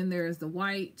 And then there's the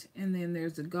white, and then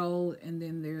there's the gold, and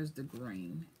then there's the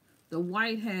green. The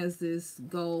white has this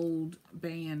gold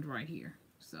band right here.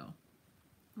 So,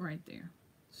 right there.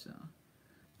 So,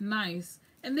 nice.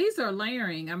 And these are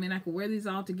layering. I could wear these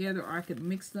all together, or I could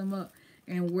mix them up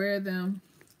and wear them,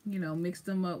 mix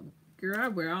them up. Girl, I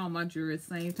wear all my jewelry at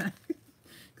the same time.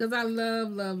 Because I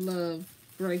love, love, love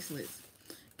bracelets.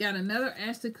 Got another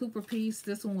Ashley Cooper piece.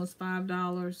 This one was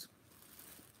 $5.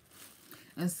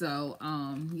 And so,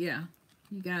 yeah,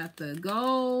 you got the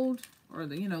gold, or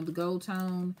the, the gold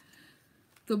tone,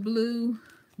 the blue,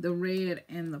 the red,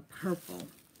 and the purple.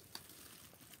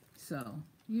 So,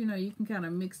 you can kind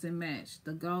of mix and match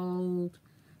the gold,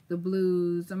 the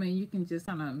blues. I mean, you can just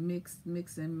kind of mix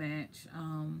and match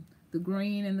the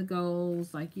green and the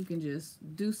golds. Like, you can just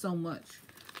do so much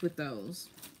with those.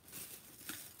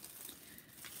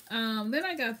 Then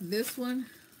I got this one,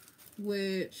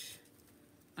 which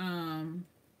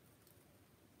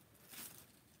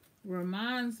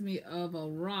reminds me of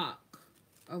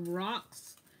of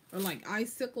rocks, or like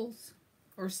icicles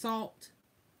or salt.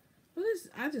 But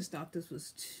I just thought this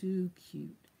was too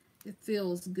cute. It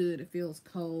feels good. It feels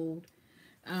cold.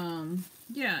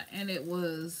 Yeah, and it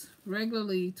was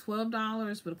regularly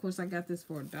 $12, but of course I got this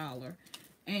for $1.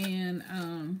 And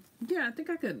yeah, I think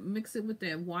I could mix it with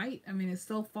that white. I mean, it's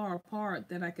so far apart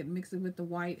that I could mix it with the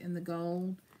white and the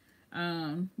gold.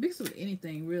 Mix it with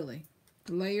anything, really.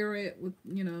 Layer it with,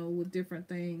 you know, with different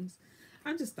things.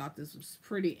 I just thought this was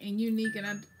pretty and unique, and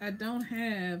I don't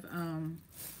have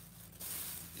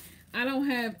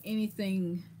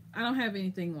anything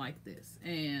like this.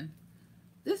 And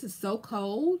this is so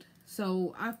cold,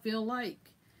 so I feel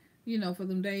like, you know, for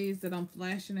them days that I'm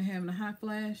flashing and having a hot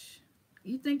flash,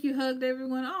 you think you hugged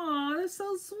everyone. Oh, that's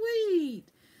so sweet.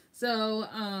 So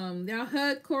y'all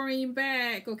hug Corrine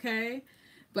back, okay?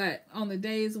 But on the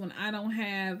days when I don't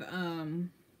have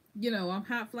you know, I'm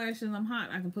hot flashing, I'm hot,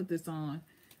 I can put this on.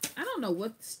 I don't know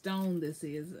what stone this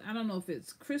is. I don't know if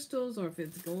it's crystals or if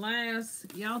it's glass.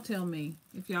 Y'all tell me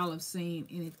if y'all have seen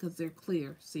any, because they're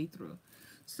clear, see-through.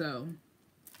 So,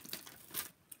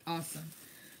 awesome.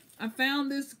 I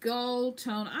found this gold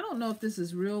tone. I don't know if this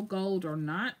is real gold or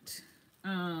not.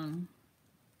 I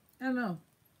don't know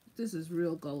if this is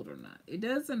real gold or not. It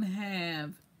doesn't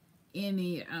have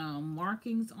any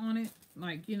markings on it,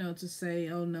 like, you know, to say,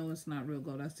 oh no, it's not real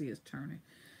gold. I see it's turning.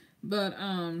 But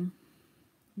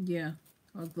yeah,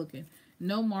 I was looking.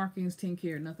 No markings, 10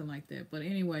 karat, nothing like that. But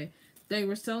anyway, they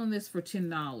were selling this for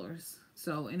 $10.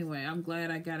 So anyway, I'm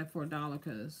glad I got it for $1,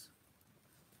 because,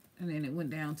 and then it went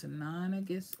down to 9, I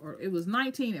guess, or it was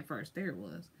 19 at first. There it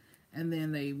was. And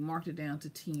then they marked it down to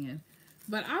 10.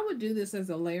 But I would do this as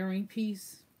a layering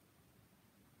piece.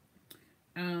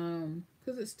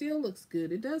 Because it still looks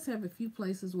good. It does have a few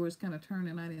places where it's kind of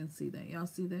turning. I didn't see that. Y'all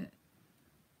see that?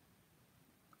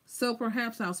 So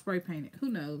perhaps I'll spray paint it. Who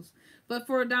knows? But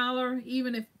for $1,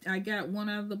 even if I got one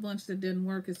out of the bunch that didn't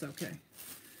work, it's okay.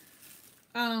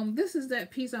 This is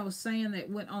that piece I was saying that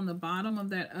went on the bottom of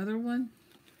that other one.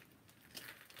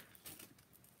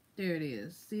 There it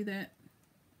is. See that?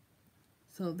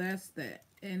 So that's that.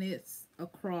 And it's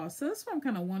across. So that's what I'm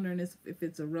kind of wondering if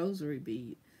it's a rosary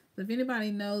bead. So if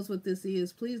anybody knows what this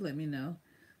is, please let me know.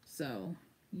 So,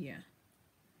 yeah.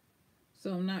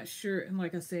 So I'm not sure, and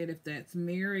like I said, if that's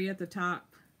Mary at the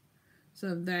top.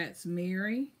 So that's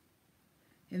Mary.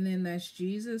 And then that's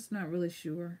Jesus. Not really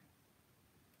sure.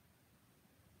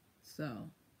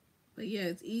 So, but yeah,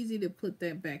 it's easy to put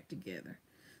that back together.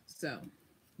 So,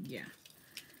 yeah.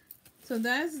 So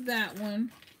that's that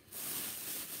one.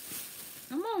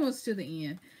 I'm almost to the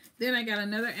end. Then I got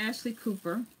another Ashley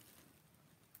Cooper.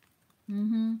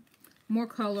 More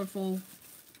colorful.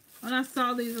 When I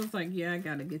saw these, I was like, yeah, I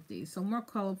gotta get these. So more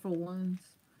colorful ones.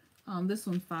 This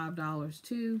one's $5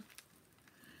 too.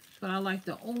 But I like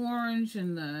the orange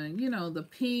and the, you know, the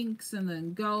pinks and the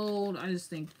gold. I just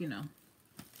think, you know.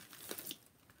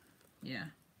 Yeah.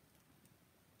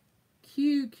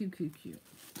 Cute, cute, cute, cute.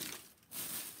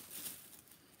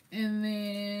 And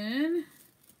then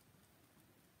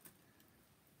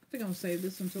I think I'm gonna save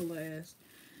this until last.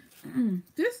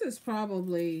 This is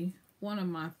probably one of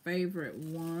my favorite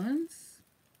ones.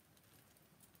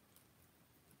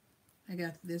 I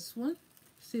got this one.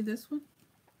 See this one?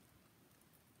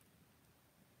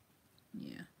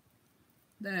 Yeah.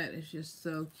 That is just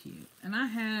so cute. And I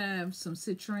have some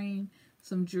citrine,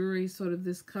 some jewelry, sort of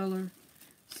this color.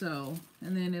 So,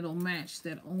 and then it'll match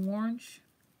that orange.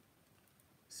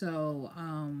 So,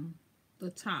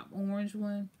 the top orange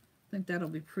one, I think that'll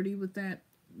be pretty with that,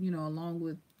 you know, along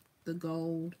with the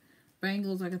gold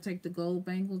bangles. I can take the gold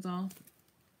bangles off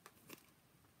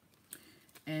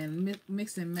and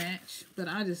mix and match. But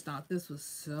I just thought this was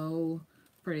so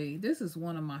pretty. This is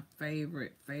one of my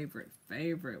favorite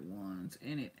ones.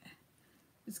 And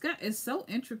it's so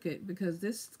intricate because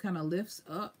this kind of lifts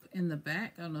up in the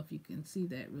back. I don't know if you can see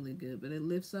that really good, but it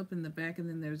lifts up in the back and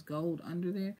then there's gold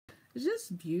under there. It's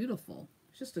just beautiful.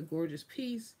 It's just a gorgeous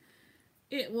piece.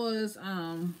 It was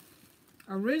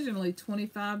originally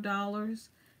 $25,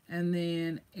 and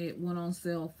then it went on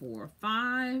sale for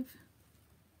 $5.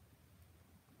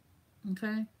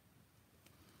 Okay.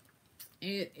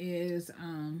 It is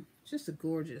just a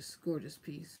gorgeous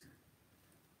piece.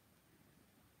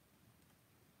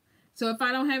 So if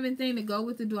I don't have anything to go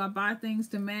with it, do I buy things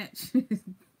to match?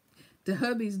 The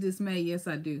hubby's dismay, yes,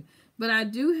 I do. But I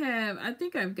do have, I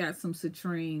think I've got some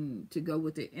citrine to go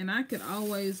with it. And I could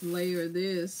always layer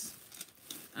this.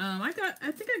 I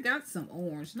think I got some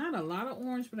orange. Not a lot of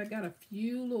orange, but I got a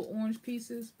few little orange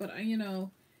pieces. But, you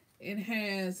know, it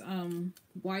has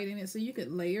white in it. So you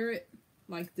could layer it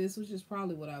like this, which is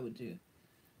probably what I would do.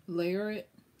 Layer it.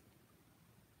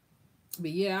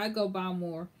 But yeah, I go buy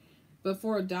more. But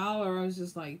for $1, I was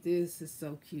just like, this is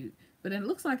so cute. But it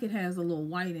looks like it has a little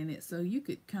white in it, so you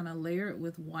could kind of layer it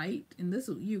with white. And this,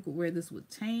 you could wear this with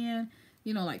tan,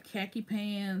 you know, like khaki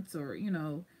pants, or, you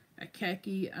know, a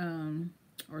khaki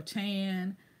or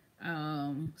tan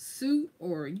suit,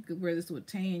 or you could wear this with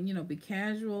tan, you know, be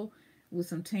casual with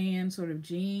some tan sort of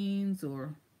jeans,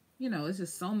 or, you know, it's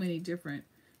just so many different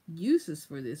uses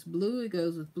for this. Blue, it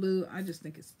goes with blue. I just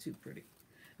think it's too pretty.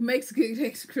 Makes good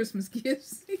extra Christmas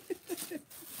gifts.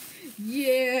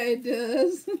 Yeah, it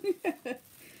does. And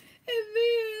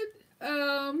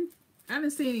then, I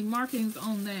didn't see any markings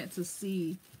on that to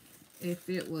see if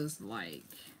it was like,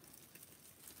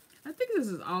 I think this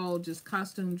is all just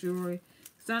costume jewelry,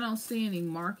 because I don't see any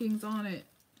markings on it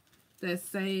that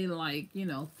say like, you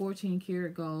know, 14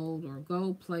 karat gold or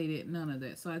gold plated, none of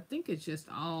that. So I think it's just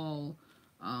all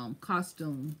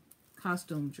costume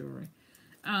jewelry.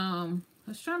 I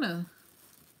was trying to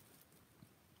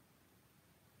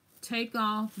take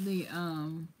off the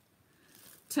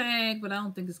tag, but I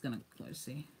don't think it's gonna. Let's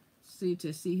see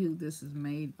who this is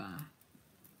made by.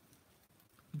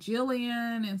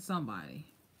 Jillian and somebody.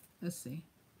 Let's see,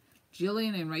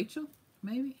 Jillian and Rachel,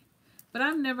 maybe. But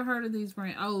I've never heard of these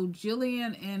brands. Oh,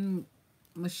 Jillian and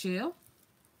Michelle.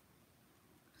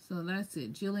 So that's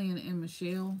it, Jillian and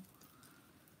Michelle.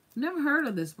 Never heard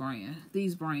of this brand,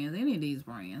 any of these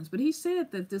brands. But he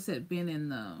said that this had been in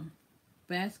the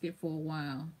basket for a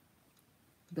while.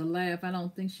 The laugh, I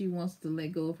don't think she wants to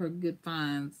let go of her good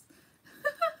finds.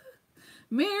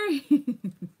 Mary.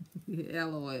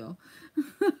 LOL.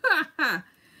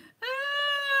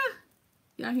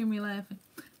 Y'all hear me laughing?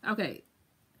 Okay.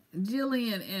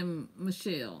 Jillian and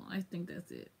Michelle. I think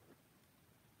that's it.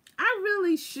 I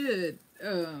really should.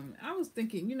 I was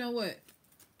thinking, you know what?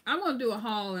 I'm going to do a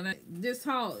haul. And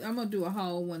I'm going to do a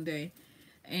haul one day.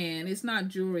 And it's not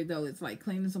jewelry, though. It's like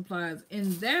cleaning supplies.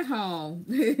 In that haul,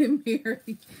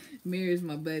 Mary's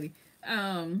my buddy.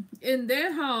 In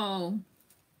that haul,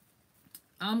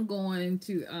 I'm going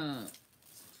to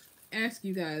ask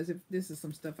you guys if this is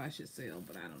some stuff I should sell,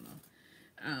 but I don't know.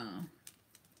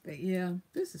 But yeah,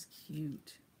 this is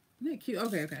cute. Isn't that cute?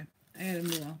 Okay. I gotta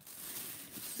move on.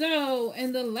 So,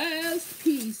 and the last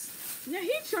piece. Now,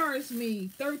 he charged me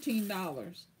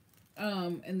 $13.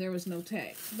 And there was no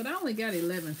tax. But I only got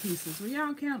 11 pieces. Well,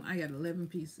 y'all count, I got 11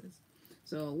 pieces.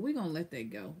 So we're going to let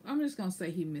that go. I'm just going to say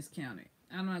he miscounted.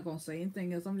 I'm not going to say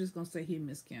anything else. I'm just going to say he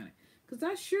miscounted. Because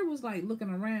I sure was like looking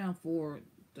around for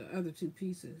the other two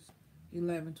pieces.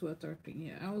 11, 12, 13.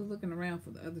 Yeah, I was looking around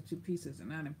for the other two pieces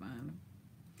and I didn't find them.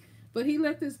 But he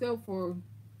let this go for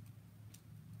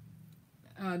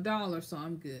 $1, so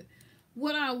I'm good.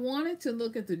 What I wanted to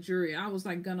look at the jewelry, I was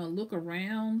like going to look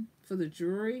around for the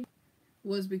jewelry,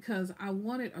 was because I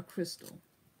wanted a crystal.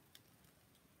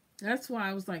 That's why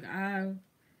I was like,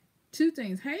 two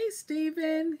things. Hey,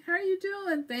 Steven, how are you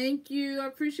doing? Thank you. I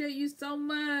appreciate you so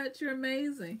much. You're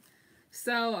amazing.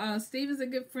 So, Steven's a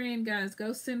good friend, guys.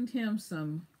 Go send him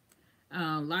some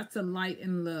lots of light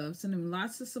and love. Send him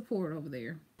lots of support over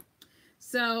there.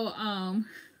 So,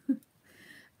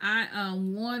 I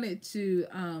wanted to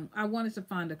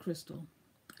find a crystal.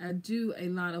 I do a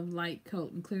lot of light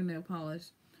coat and clear nail polish.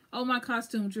 Oh, my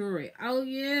costume jewelry. Oh,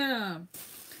 yeah.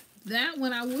 That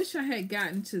one, I wish I had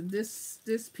gotten to this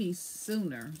piece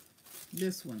sooner.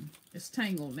 This one. It's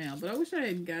tangled now. But I wish I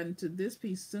had gotten to this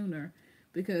piece sooner.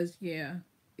 Because, yeah,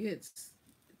 it's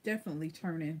definitely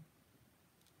turning.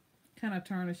 Kind of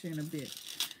tarnishing a bit.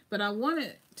 But I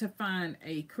wanted to find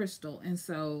a crystal. And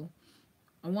so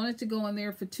I wanted to go in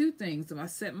there for two things. If I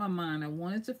set my mind, I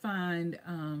wanted to find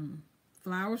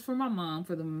flowers for my mom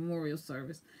for the memorial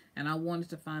service. And I wanted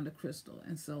to find a crystal.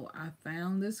 And so I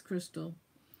found this crystal.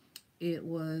 It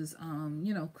was,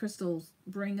 you know, crystals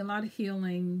bring a lot of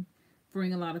healing,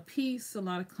 bring a lot of peace, a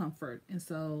lot of comfort. And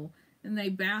so, and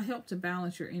they help to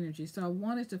balance your energy. So I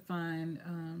wanted to find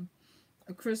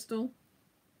a crystal.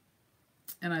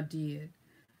 And I did.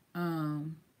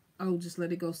 Oh, just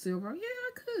let it go silver. Yeah,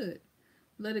 I could.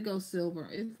 Let it go silver.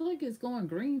 It's like it's going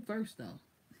green first, though.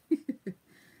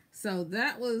 So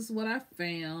that was what I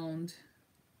found.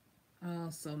 Oh,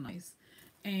 so nice.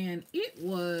 And it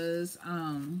was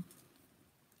 $10.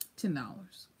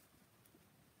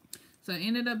 So it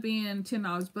ended up being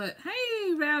 $10. But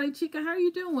hey, Rowdy Chica, how are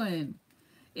you doing?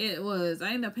 It was, I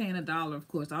ended up paying $1, of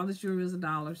course. All this jewelry is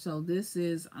 $1. So this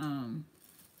is,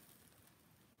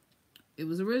 it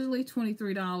was originally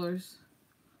 $23,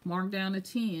 marked down to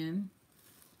 10.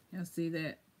 Y'all see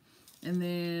that? And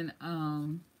then,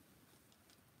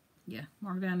 yeah,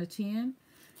 marked down to 10.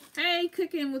 Hey,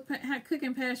 Cooking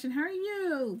Passion, how are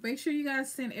you? Make sure you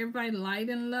guys send everybody light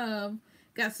and love.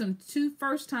 Got some 2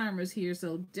 first-timers here,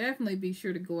 so definitely be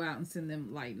sure to go out and send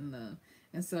them light and love.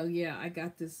 And so, yeah, I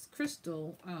got this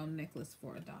crystal necklace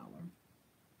for $1.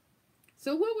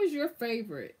 So what was your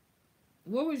favorite?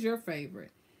 What was your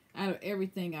favorite out of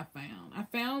everything I found? I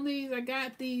found these. I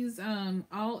got these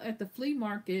all at the flea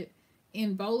market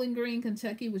in Bowling Green,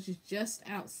 Kentucky, which is just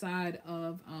outside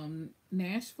of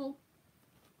Nashville.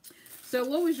 So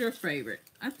what was your favorite?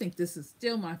 I think this is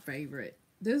still my favorite.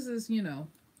 This is, you know,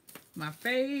 my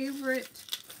favorite.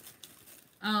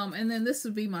 And then this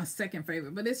would be my second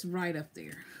favorite, but it's right up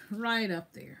there. Right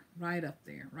up there. Right up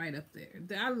there. Right up there.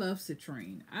 I love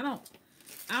citrine. I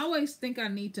always think I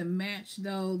need to match,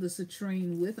 though, the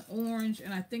citrine with orange,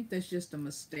 and I think that's just a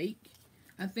mistake.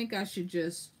 I think I should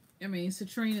just, I mean,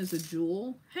 citrine is a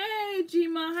jewel. Hey,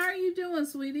 Gma, how are you doing,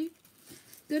 sweetie?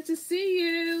 Good to see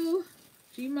you.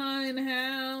 Gma in the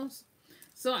house.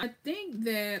 So I think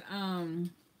that,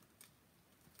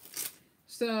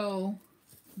 so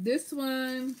this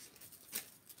one,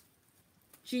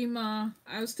 Gma,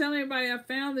 I was telling everybody I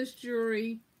found this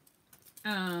jewelry.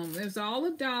 It was all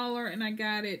 $1 and I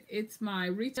got it. It's my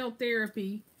retail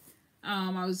therapy.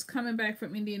 I was coming back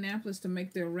from Indianapolis to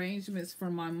make the arrangements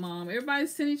for my mom. Everybody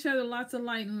send each other lots of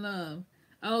light and love.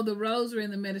 Oh, the rosary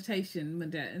and the meditation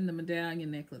in the medallion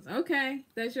necklace. Okay,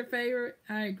 that's your favorite?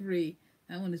 I agree.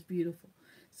 That one is beautiful.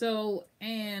 So,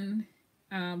 and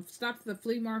stopped at the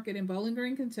flea market in Bowling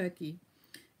Green, Kentucky.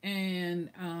 And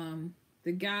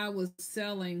the guy was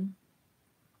selling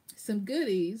some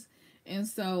goodies. And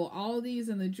so all these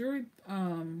in the jewelry,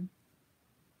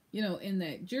 you know, in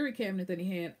that jewelry cabinet that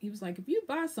he had, he was like, if you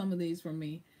buy some of these from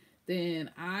me,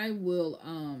 then I will,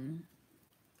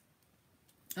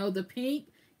 oh, the pink.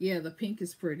 Yeah, the pink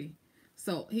is pretty.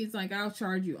 So he's like, I'll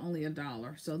charge you only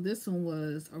 $1. So this one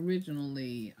was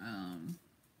originally,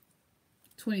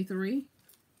 23.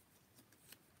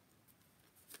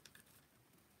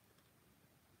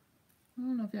 I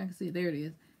don't know if y'all can see it. There it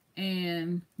is.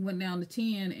 And went down to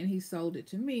 10 and he sold it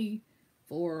to me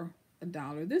for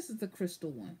 $1. This is the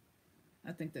crystal one.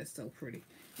 I think that's so pretty.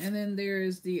 And then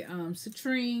there's the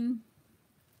citrine,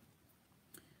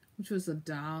 which was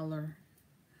 $1.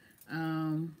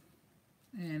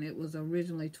 And it was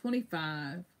originally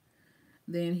 25.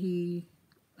 Then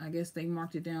I guess they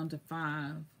marked it down to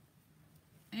 5.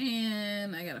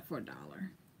 And I got it for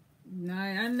 $1.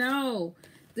 I know.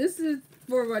 This is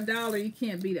for $1. You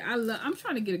can't beat it. I'm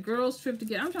trying to get a girls trip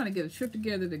together. I'm trying to get a trip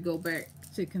together to go back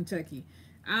to Kentucky.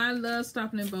 I love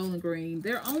stopping in Bowling Green.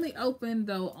 They're only open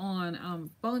though on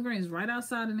Bowling Green is right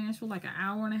outside of Nashville, like an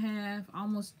hour and a half,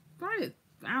 almost probably an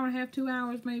hour and a half, 2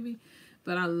 hours maybe.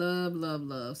 But I love, love,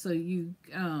 love. So you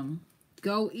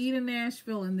go eat in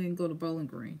Nashville and then go to Bowling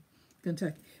Green,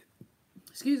 Kentucky.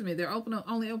 Excuse me. They're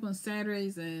only open on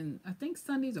Saturdays and I think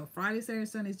Sundays or Fridays,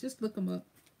 Saturdays, Sundays. Just look them up.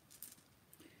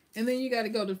 And then you got to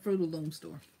go to the Fruit of Loom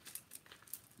store.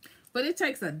 But it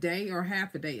takes a day or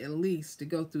half a day at least to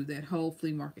go through that whole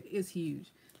flea market. It's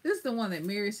huge. This is the one that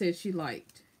Mary said she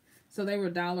liked. So they were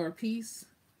 $1 a piece.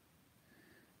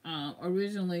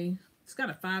 Originally, it's got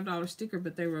a $5 sticker,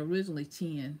 but they were originally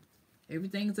 10.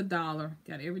 Everything's $1.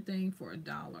 Got everything for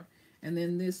 $1. And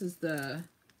then this is the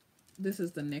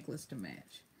necklace to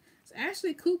match. It's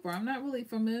Ashley Cooper. I'm not really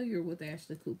familiar with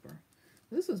Ashley Cooper.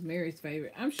 This was Mary's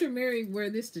favorite. I'm sure Mary wear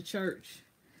this to church.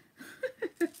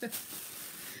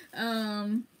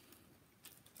 And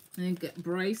got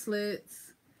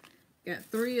bracelets. Got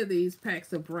 3 of these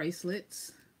packs of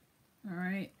bracelets. All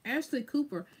right. Ashley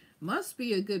Cooper must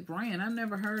be a good brand. I've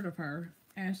never heard of her.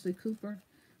 Ashley Cooper.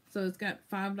 So it's got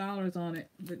 $5 on it.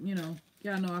 But, you know,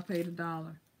 y'all know I paid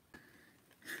 $1.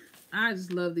 I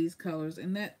just love these colors.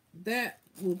 And that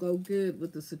will go good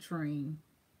with the citrine.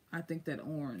 I think that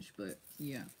orange, but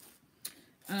yeah.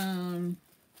 Then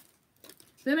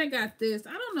I got this.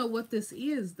 I don't know what this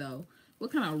is though.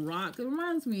 What kind of rock? It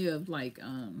reminds me of like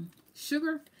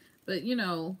sugar, but you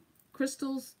know,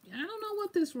 crystals. I don't know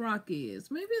what this rock is.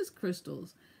 Maybe it's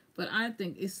crystals, but I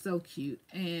think it's so cute.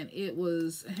 And it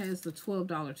has the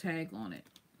 $12 tag on it.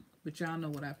 But y'all know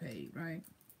what I paid, right?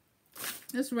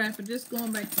 Let's wrap it. Just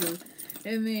going back through.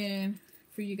 And then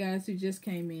for you guys who just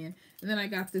came in. And then I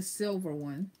got this silver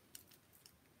one.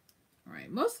 All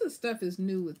right. Most of the stuff is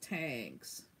new with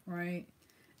tags, right?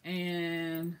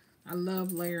 And I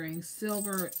love layering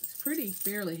silver. It's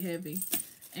fairly heavy.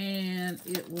 And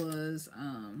it was,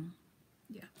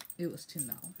 yeah, it was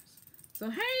 $10. So,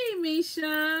 hey,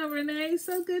 Misha, Renee,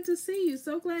 so good to see you.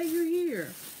 So glad you're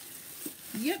here.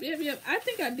 Yep. I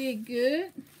think I did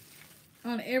good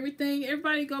on everything.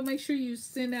 Everybody go make sure you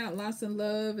send out lots of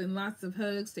love and lots of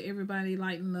hugs to everybody,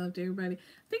 light and love to everybody.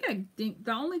 I think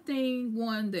the only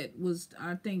one that was,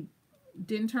 I think,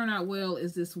 didn't turn out well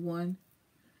is this one.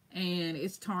 And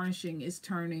it's tarnishing. It's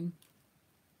turning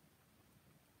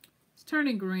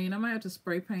green. I might have to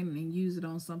spray paint it and use it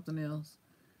on something else.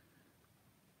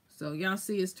 So y'all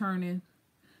see it's turning.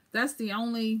 That's the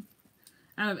only,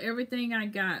 out of everything I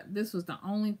got, this was the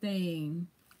only thing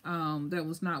that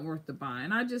was not worth the buy.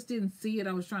 And I just didn't see it.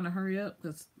 I was trying to hurry up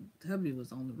because hubby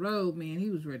was on the road, man. He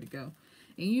was ready to go.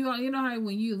 And you know how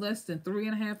when you less than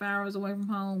 3.5 hours away from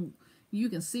home, you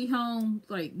can see home,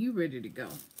 like you ready to go.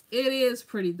 It is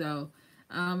pretty though.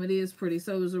 It is pretty.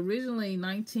 So it was originally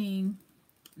 $19.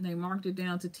 They marked it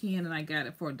down to $10, and I got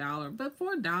it for $1. But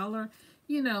for $1,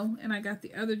 you know, and I got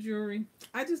the other jewelry.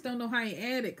 I just don't know how he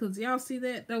added, because y'all see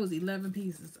that? That was 11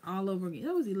 pieces all over again.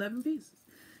 That was 11 pieces.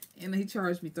 And he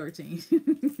charged me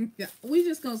 13. Yeah, we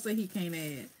just going to say he can't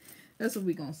add. That's what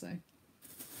we going to say.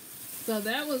 So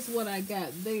that was what I got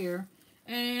there.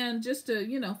 And just to,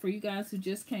 you know, for you guys who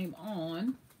just came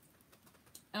on,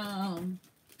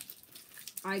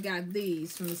 I got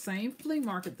these from the same flea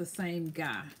market, the same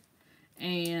guy.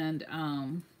 And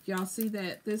y'all see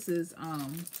that this is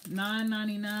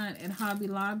 $9.99 at Hobby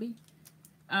Lobby.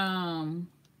 And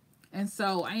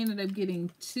so I ended up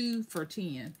getting 2 for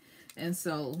 $10. And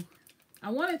so I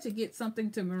wanted to get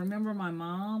something to remember my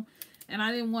mom, and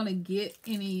I didn't want to get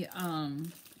any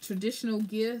traditional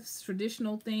gifts,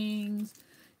 traditional things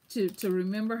to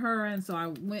remember her. And so I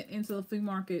went into the flea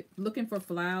market looking for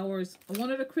flowers. I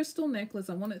wanted a crystal necklace.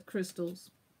 I wanted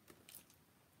crystals.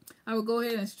 I would go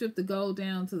ahead and strip the gold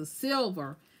down to the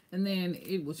silver, and then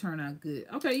it will turn out good.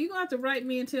 Okay, you're going to have to write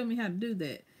me and tell me how to do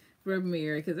that, Reverend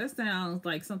Mary, because that sounds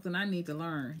like something I need to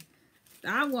learn.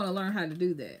 I want to learn how to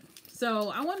do that. So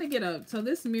I want to get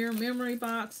this memory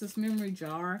box, this memory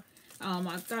jar.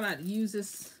 I thought I'd use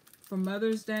this for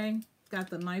Mother's Day. Got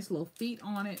the nice little feet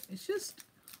on it. It's just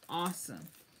awesome.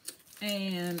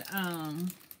 And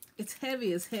it's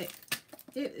heavy as heck.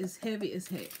 It is heavy as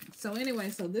heck. So anyway,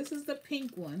 so this is the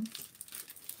pink one.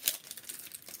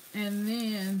 And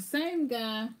then same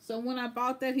guy. So when I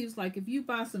bought that, he was like, if you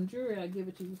buy some jewelry, I'll give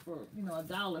it to you for, you know,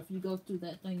 $1. If you go through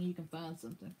that thing, you can find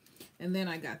something. And then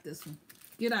I got this one.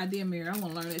 Good idea, Mary. I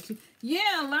want to learn that too.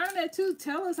 Yeah, learn that too.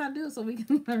 Tell us how to do it so we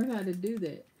can learn how to do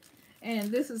that. And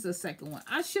this is the second one.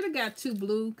 I should have got 2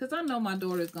 blue because I know my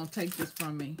daughter's going to take this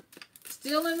from me.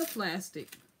 Still in the plastic.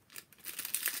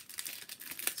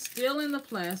 Still in the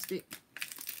plastic.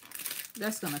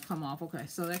 That's going to come off. Okay,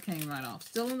 so that came right off.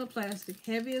 Still in the plastic.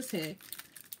 Heavy as heck.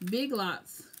 Big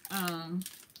lots.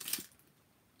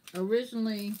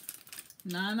 Originally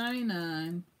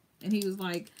 $9.99. And he was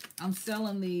like, I'm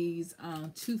selling these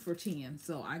 2 for $10.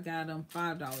 So I got them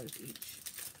 $5 each.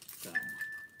 So,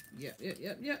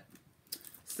 yep.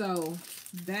 So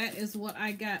that is what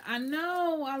I got. I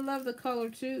know I love the color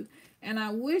too. And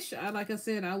I wish, like I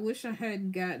said, I wish I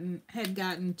had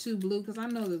gotten 2 blue, because I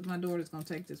know that my daughter's going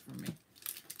to take this from me.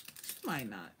 She might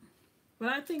not. But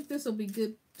I think this will be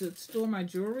good to store my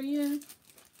jewelry in.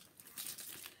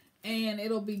 And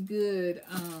it'll be good,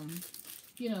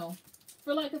 you know,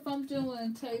 for like if I'm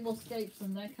doing tablescapes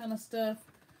and that kind of stuff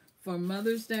for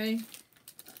Mother's Day.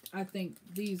 I think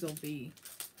these will be,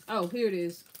 oh, here it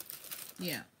is.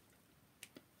 Yeah.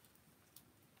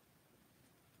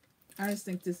 I just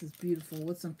think this is beautiful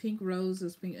with some pink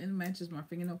roses. Pink, and it matches my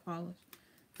fingernail polish.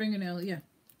 Fingernail, yeah.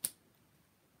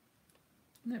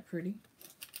 Isn't that pretty?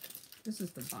 This is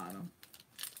the bottom.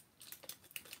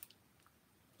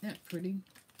 Isn't that pretty?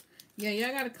 Yeah,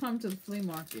 y'all got to come to the flea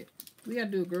market. We got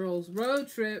to do a girls' road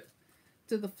trip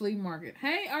to the flea market.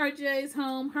 Hey, RJ's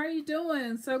home. How are you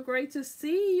doing? So great to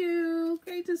see you.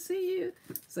 Great to see you.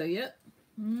 So, yep.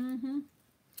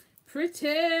 Pretty.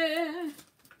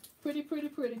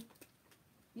 Pretty.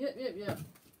 Yep.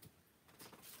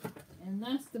 And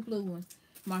that's the blue one.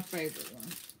 My favorite one.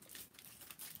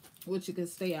 Which you can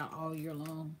stay out all year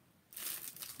long.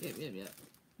 Yep. Isn't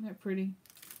that pretty?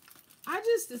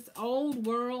 It's old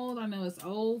world. I know it's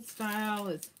old style.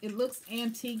 It looks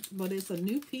antique, but it's a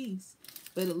new piece.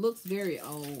 But it looks very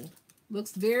old.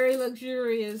 Looks very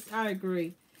luxurious. I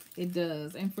agree. It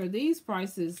does. And for these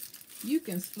prices, you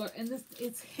can flirt. And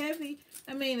it's heavy.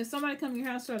 I mean, if somebody come to your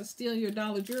house try to steal your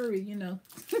dollar jewelry, you know.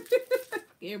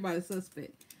 Everybody's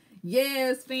suspect.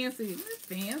 Yeah, it's fancy. Isn't it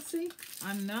fancy?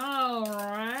 I know,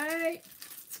 right?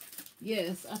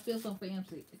 Yes, I feel so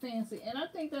fancy. And I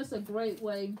think that's a great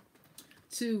way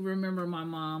to remember my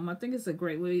mom. I think it's a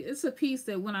great way. It's a piece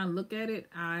that when I look at it,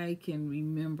 I can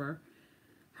remember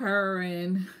her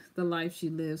and the life she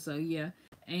lived. So yeah.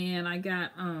 And I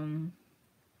got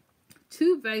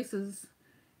two vases,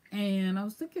 and I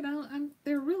was thinking,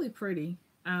 they're really pretty.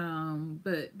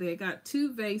 But they got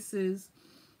two vases,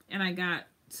 and I got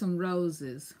some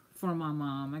roses for my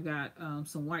mom. I got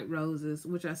some white roses,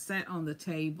 which I sat on the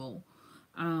table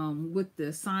with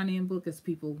the sign-in book as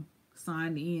people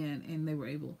signed in, and they were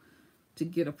able to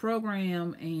get a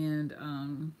program.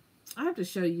 And I have to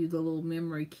show you the little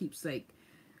memory keepsake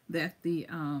that the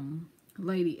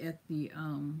lady at the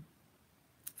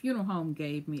funeral home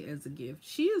gave me as a gift.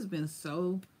 She has been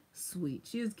so sweet.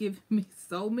 She has given me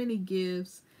so many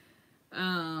gifts.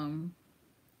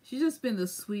 She's just been the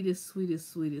sweetest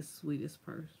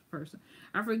person.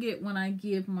 I forget when I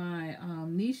give my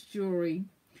niece jewelry,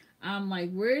 I'm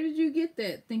like, where did you get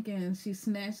that? Thinking she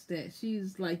snatched that.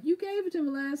 She's like, you gave it to me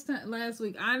last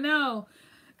week. I know.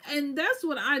 And that's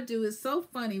what I do. It's so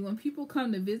funny when people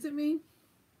come to visit me.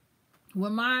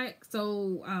 When my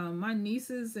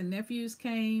nieces and nephews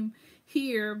came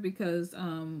here because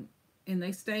and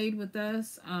they stayed with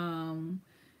us, I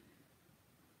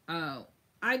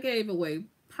gave away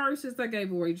purses, I gave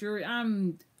away jewelry.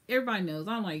 Everybody knows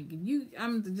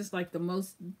I'm just like the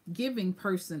most giving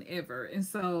person ever. And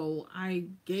so I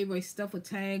gave away stuff with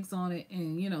tags on it,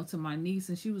 and to my niece,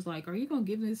 and she was like, are you gonna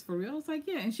give this for real? I was like,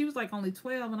 yeah. And she was like only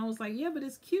 12, and I was like, yeah, but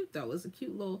it's cute though. It's a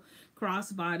cute little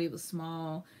crossbody. It was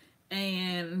small.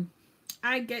 And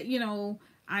I gave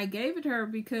it to her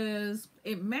because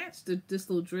it matched this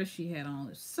little dress she had on.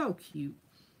 It's so cute.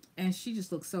 And she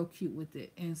just looked so cute with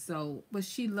it. And so, but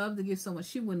she loved the gift so much,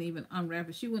 she wouldn't even unwrap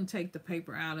it. She wouldn't take the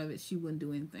paper out of it. She wouldn't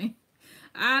do anything.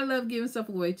 I love giving stuff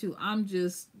away too. I'm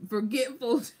just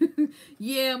forgetful.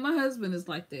 Yeah, my husband is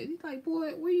like that. He's like,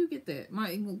 boy, where you get that?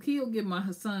 He'll give my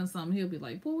son something. He'll be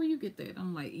like, boy, where you get that?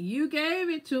 I'm like, you gave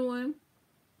it to him.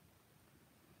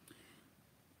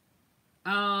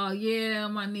 Yeah,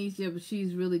 my niece, yeah, but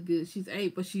she's really good. She's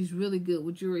 8, but she's really good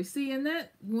with jewelry. See, and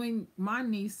that when my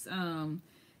niece,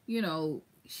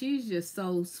 she's just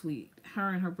so sweet. Her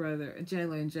and her brother,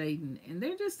 Jayla and Jaden, and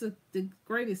they're just the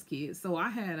greatest kids. So I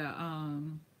had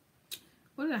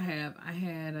what did I have? I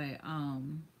had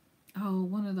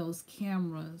one of those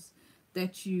cameras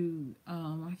that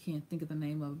I can't think of the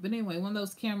name of it, but anyway, one of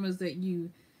those cameras that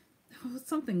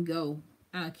something go.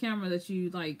 Camera that you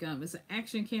like, it's an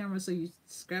action camera, so you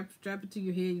strap it to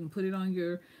your head, you can put it on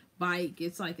your bike.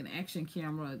 It's like an action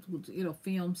camera. It'll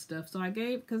film stuff. So I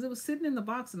gave, because it was sitting in the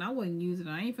box and I wasn't using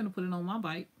it. I ain't finna put it on my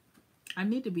bike. I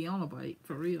need to be on a bike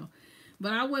for real,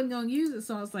 but I wasn't gonna use it,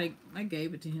 so I was like, I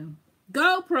gave it to him.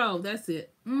 GoPro, that's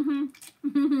it.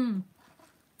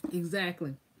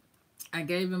 Exactly. I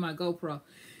gave him my GoPro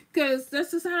because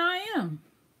that's just how I am.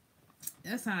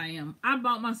 That's how I am. I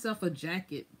bought myself a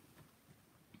jacket,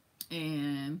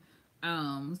 and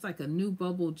it's like a new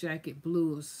bubble jacket,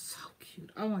 blue. It's so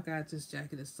cute. Oh my god, this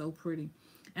jacket is so pretty.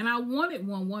 And I wanted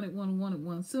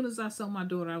one. As soon as I saw my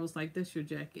daughter, I was like, that's your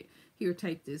jacket, here,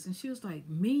 take this. And she was like,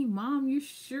 me, mom, you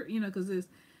sure? Because it's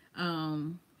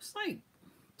like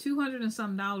 $200 and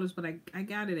some, but I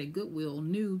got it at Goodwill,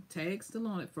 new, tag still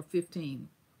on it, for $15.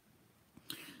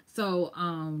 So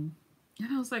and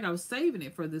I was like, I was saving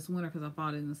it for this winter because I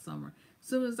bought it in the summer. As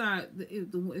soon as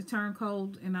it turned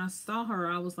cold and I saw her,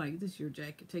 I was like, this is your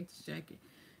jacket, take this jacket.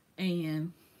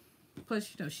 And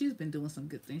plus, she's been doing some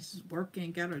good things. She's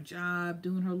working, got her job,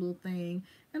 doing her little thing.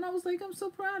 And I was like, I'm so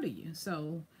proud of you.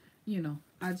 So,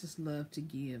 I just love to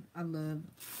give. I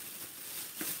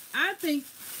think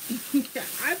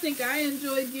I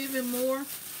enjoy giving more.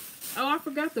 Oh, I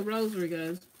forgot the rosary,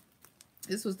 guys.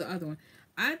 This was the other one.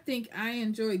 I think I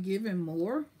enjoy giving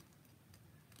more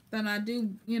than I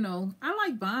do, I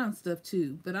like buying stuff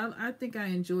too, but I think I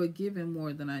enjoy giving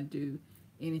more than I do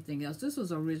anything else. This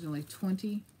was originally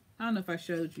 $20. I don't know if I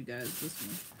showed you guys this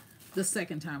one the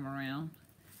second time around.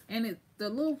 And the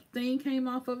little thing came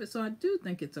off of it, so I do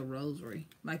think it's a rosary.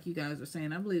 Like you guys are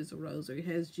saying, I believe it's a rosary. It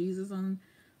has Jesus on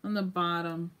the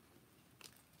bottom.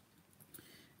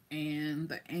 And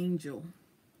the angel.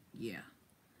 Yeah.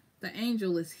 The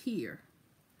angel is here.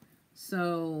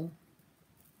 So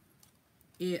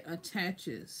it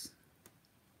attaches,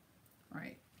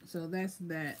 right? So that's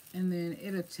that, and then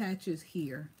it attaches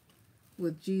here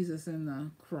with Jesus and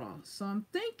the cross. So I'm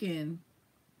thinking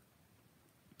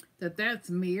that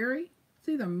that's Mary. It's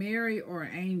either Mary or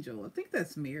an angel. I think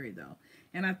that's Mary though,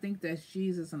 and I think that's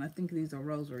Jesus, and I think these are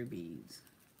rosary beads.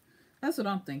 That's what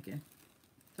I'm thinking.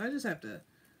 So I just have to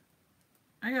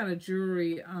I got a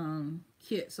jewelry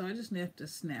kit, so I just have to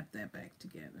snap that back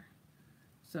together.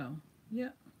 So,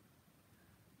 yep.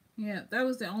 Yeah, that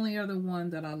was the only other one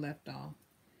that I left off.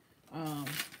 Um,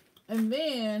 and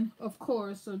then, of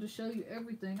course, so to show you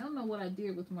everything, I don't know what I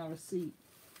did with my receipt.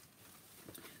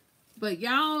 But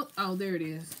y'all, oh, there it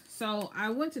is. So I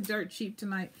went to Dirt Cheap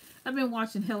tonight. I've been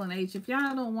watching Helen H. If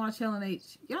y'all don't watch Helen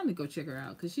H, y'all need to go check her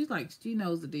out because she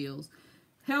knows the deals.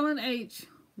 Helen H,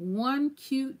 one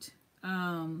cute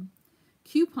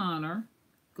couponer.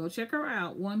 Go check her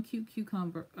out. One cute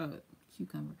couponer.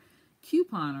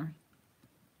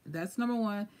 That's number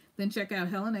one. Then check out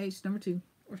Helen H, number two.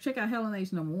 Or check out Helen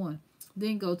H, number one.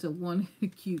 Then go to one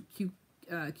cute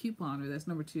couponer. That's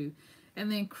number two. And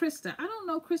then Krista. I don't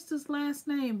know Krista's last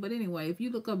name, but anyway, if you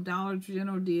look up Dollar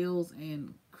General deals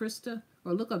and Krista,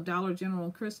 or look up Dollar General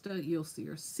and Krista, you'll see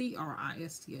her.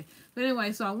 Crista. But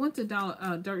anyway, so I went to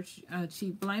Dirt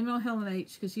Cheap. Blame it on Helen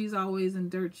H because she's always in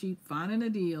Dirt Cheap finding the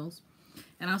deals.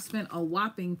 And I spent a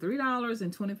whopping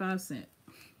 $3.25.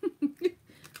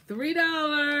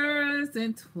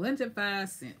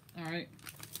 $3.25. All right.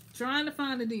 Trying to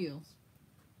find the deals.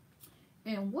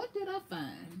 And what did I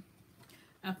find?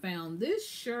 I found this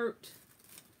shirt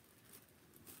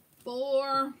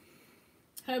for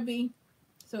hubby.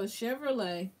 So it's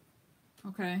Chevrolet.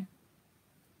 Okay.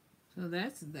 So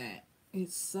that's that.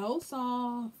 It's so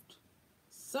soft.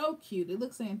 So cute. It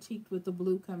looks antique with the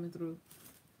blue coming through.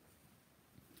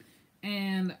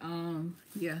 And,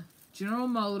 yeah. General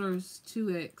Motors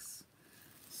 2X.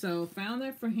 So found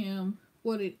that for him.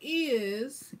 What it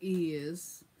is...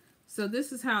 So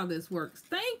this is how this works.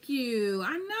 Thank you.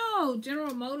 I know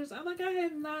General Motors. I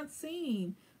have not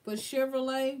seen, but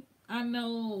Chevrolet. I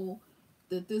know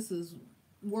that this is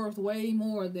worth way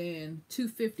more than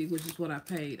 $2.50, which is what I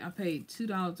paid. I paid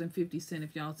 $2.50.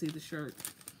 If y'all see the shirt,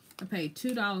 I paid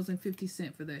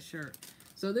 $2.50 for that shirt.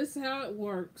 So this is how it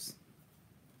works.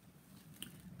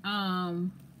 So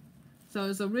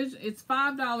it's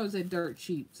 $5 at Dirt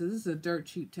Cheap. So this is a Dirt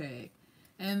Cheap tag.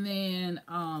 And then,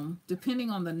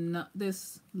 depending on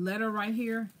this letter right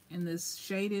here, and this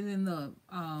shaded in the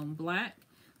black,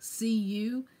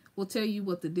 CU, will tell you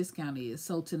what the discount is.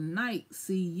 So tonight,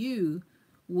 CU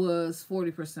was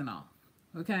 40% off.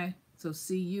 Okay? So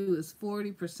CU is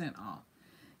 40% off.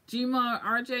 Gmar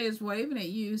RJ is waving at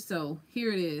you, so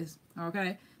here it is.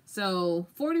 Okay? So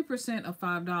 40% of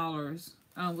 $5,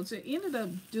 which it ended up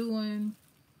doing...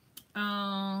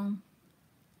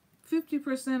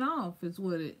 50% off is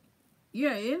what it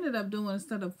ended up doing.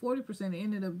 Instead of 40%, it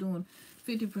ended up doing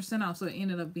 50% off, so it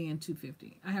ended up being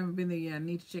 $2.50. I haven't been there yet. I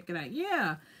need to check it out.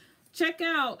 Yeah, check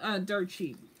out Dirt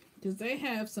Cheap because they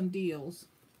have some deals.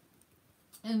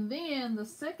 And then the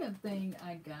second thing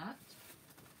I got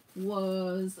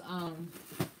was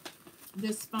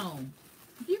this foam.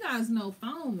 You guys know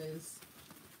foam is,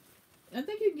 I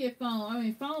think you get foam. I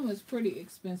mean, foam is pretty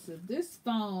expensive. This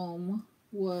foam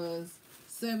was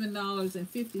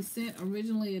 $7.50,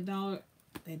 originally a dollar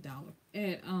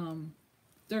at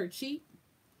Dirt Cheap,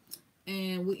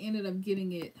 and we ended up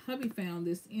getting it. Hubby found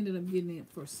this, ended up getting it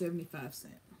for 75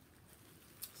 cents.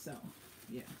 So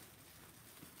yeah,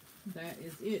 that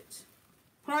is it.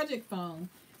 Project foam,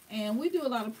 and we do a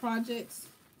lot of projects.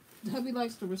 Hubby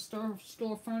likes to restore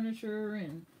furniture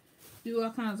and do all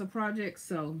kinds of projects,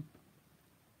 so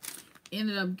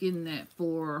ended up getting that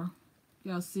for,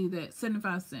 y'all see that,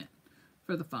 75 cents.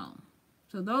 For the phone.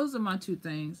 So those are my two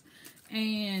things.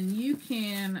 And you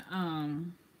can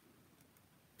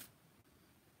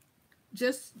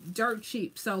just Dirt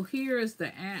Cheap. So here is the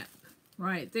app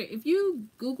right there. If you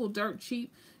Google Dirt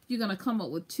Cheap, you're going to come up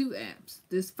with two apps.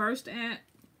 This first app,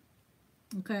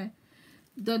 okay,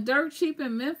 the Dirt Cheap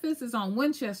in Memphis is on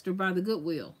Winchester by the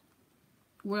Goodwill,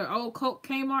 where old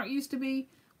Kmart used to be.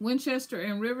 Winchester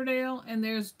and Riverdale. And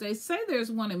they say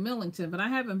there's one in Millington, but I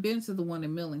haven't been to the one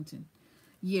in Millington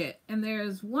yet. And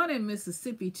there's one in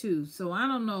Mississippi too. So I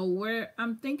don't know where.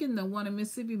 I'm thinking the one in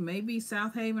Mississippi maybe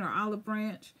South Haven or Olive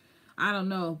Branch. I don't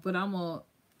know. But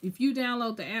if you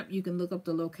download the app, you can look up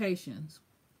the locations.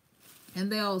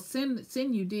 And they'll send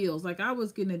you deals. Like I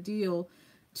was getting a deal,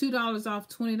 $2 off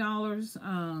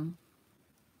 $20.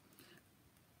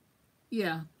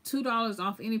 Yeah, $2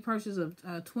 off any purchase of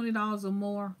 $20 or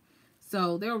more.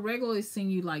 So they'll regularly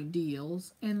send you like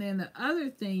deals. And then the other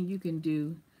thing you can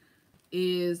do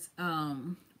is,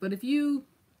 but if you,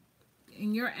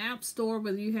 in your app store,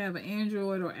 whether you have an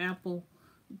Android or Apple,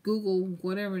 Google,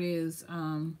 whatever it is,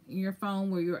 in your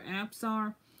phone where your apps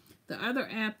are, the other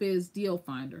app is Deal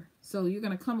Finder. So you're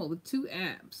going to come up with two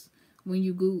apps when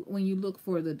you look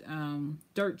for the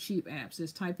Dirt Cheap apps.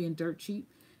 Just type in Dirt Cheap.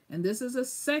 And this is a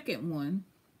second one.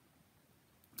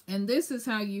 And this is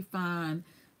how you find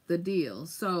the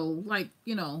deals. So, like,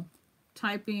 you know,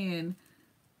 type in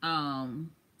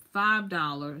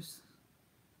 $5.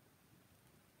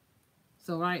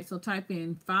 So, right, so type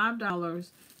in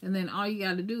 $5, and then all you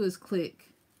got to do is click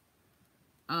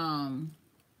the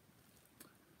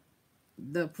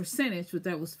percentage, but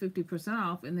that was 50%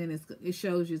 off, and then it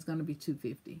shows you it's going to be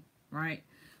 $2.50, right?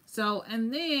 So,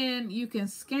 and then you can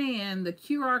scan the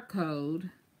QR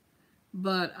code,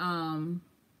 but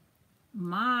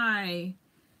my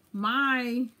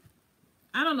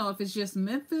I don't know if it's just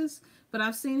Memphis, but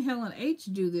I've seen Helen H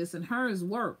do this, and hers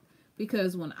work,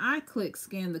 because when I click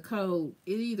scan the code,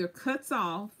 it either cuts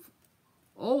off,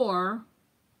 or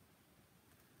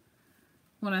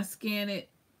when I scan it,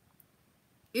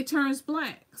 it turns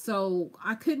black. So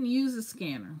I couldn't use a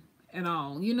scanner at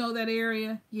all. You know that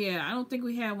area? Yeah, I don't think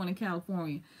we have one in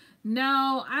California.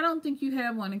 No, I don't think you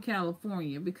have one in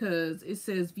California, because it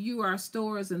says view our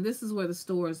stores, and this is where the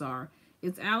stores are.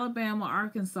 It's Alabama,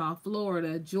 Arkansas,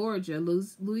 Florida, Georgia,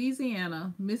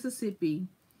 Louisiana, Mississippi,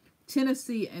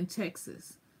 Tennessee, and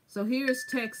Texas. So here's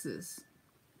Texas.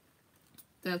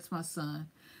 That's my son.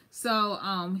 So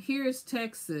here's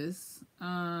Texas.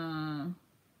 I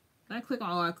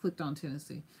clicked on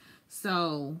Tennessee.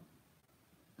 So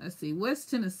let's see, West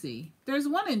Tennessee. There's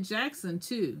one in Jackson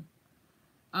too.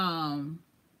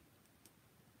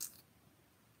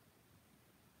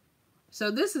 So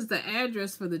this is the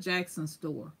address for the Jackson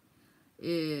store.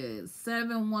 It's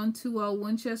 7120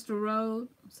 Winchester Road.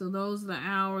 So those are the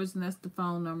hours, and that's the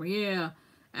phone number. Yeah.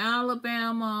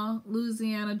 Alabama,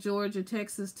 Louisiana, Georgia,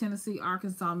 Texas, Tennessee,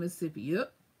 Arkansas, Mississippi.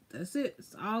 Yep. That's it.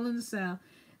 It's all in the South.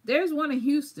 There's one in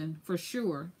Houston for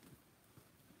sure.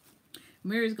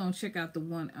 Mary's going to check out the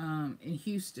one in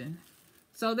Houston.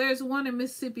 So there's one in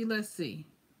Mississippi. Let's see.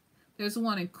 There's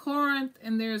one in Corinth,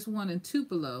 and there's one in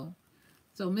Tupelo.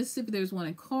 So Mississippi, there's one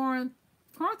in Corinth.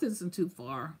 Corinth isn't too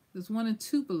far. There's one in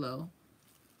Tupelo.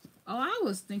 Oh, I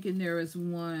was thinking there was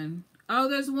one. Oh,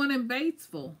 there's one in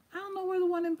Batesville. I don't know where the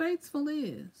one in Batesville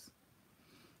is.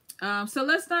 So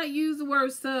let's not use the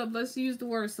word sub. Let's use the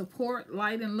word support,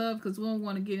 light, and love, because we don't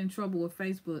want to get in trouble with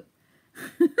Facebook.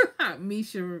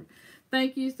 Misha,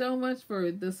 thank you so much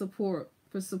for the support,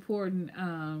 for supporting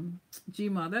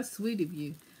Gmail. That's sweet of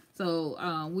you. So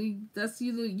let's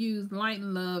use light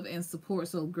and love and support,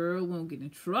 so girl won't get in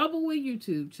trouble with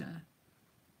YouTube, child.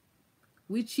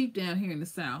 We cheap down here in the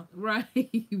South. Right.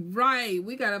 Right.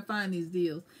 We got to find these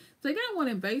deals. So they got one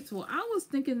in Batesville. I was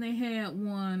thinking they had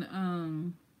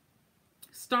one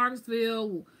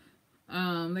Starksville.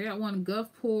 They got one in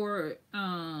Gulfport,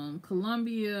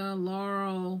 Columbia,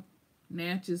 Laurel,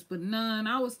 Natchez, but none.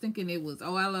 I was thinking it was,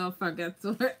 oh, I love if I got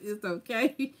to it. It's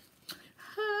okay.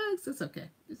 Hugs. It's okay.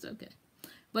 It's okay.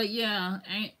 But yeah,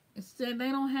 instead they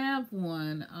don't have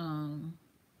one.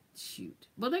 Shoot.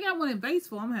 But they got one in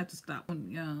Batesville. I'm gonna have to stop.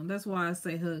 That's why I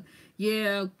say hug.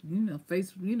 Yeah,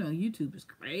 Facebook, YouTube is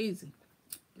crazy.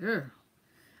 Girl.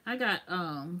 I got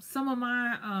some of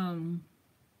my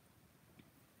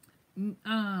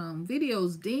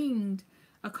videos dinged.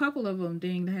 A couple of them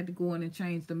dinged. I had to go in and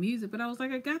change the music, but I was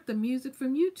like, I got the music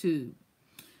from YouTube.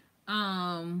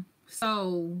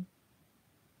 So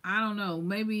I don't know,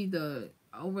 maybe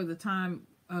over the time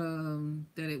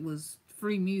that it was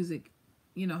free music,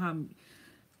 you know how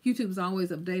YouTube's always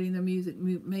updating the music,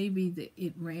 maybe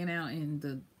it ran out and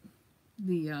the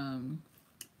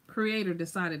creator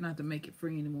decided not to make it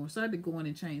free anymore. So I had to go in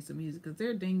and change the music, because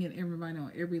they're dinging everybody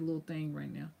on every little thing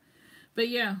right now. But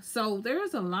yeah, so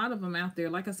there's a lot of them out there.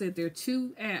 Like I said, there are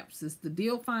two apps. It's the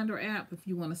Deal Finder app if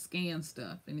you want to scan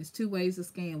stuff, and it's two ways to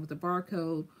scan, with the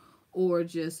barcode or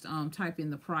just type in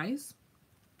the price.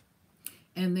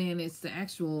 And then it's the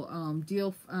actual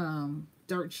Deal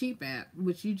Dirt Cheap app,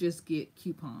 which you just get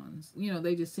coupons.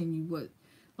 They just send you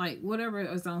whatever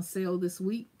is on sale this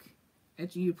week.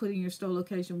 You put in your store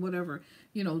location, whatever,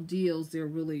 deals they're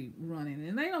really running.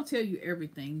 And they don't tell you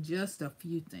everything, just a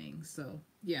few things. So,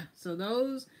 yeah. So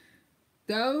those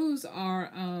are,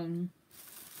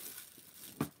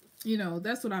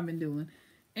 that's what I've been doing.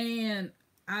 And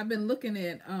I've been looking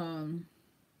at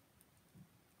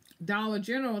Dollar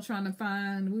General trying to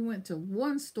find, we went to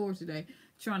one store today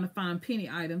trying to find penny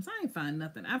items. I ain't find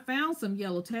nothing. I found some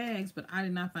yellow tags, but I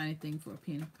did not find anything for a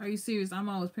penny. Are you serious? I'm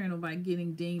always paranoid about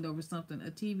getting dinged over something.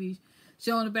 A TV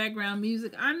show in the background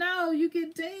music. I know, you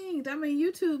get dinged. I mean,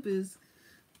 YouTube is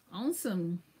on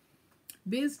some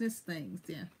business things.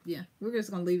 Yeah. We're just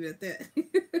going to leave it at that.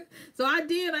 So I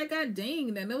got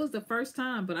dinged, and it was the first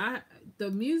time, but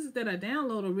the music that I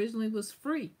downloaded originally was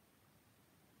free.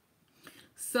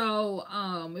 So,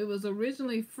 it was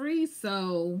originally free,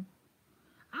 so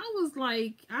I was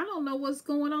like, I don't know what's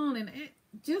going on. And it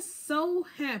just so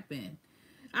happened.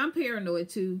 I'm paranoid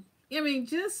too. I mean,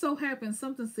 just so happened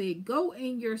something said, go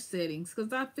in your settings.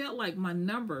 Because I felt like my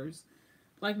numbers,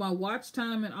 like my watch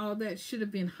time and all that should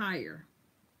have been higher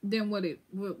than what it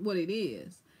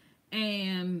is.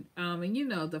 And you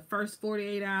know, the first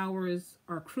 48 hours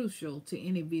are crucial to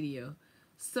any video.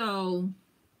 So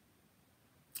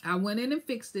I went in and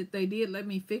fixed it. They did let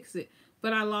me fix it,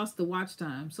 but I lost the watch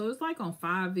time. So it's like on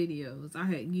 5 videos. I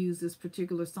had used this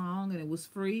particular song and it was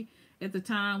free at the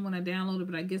time when I downloaded,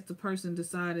 but I guess the person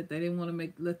decided they didn't want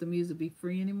to let the music be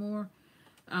free anymore.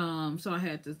 So I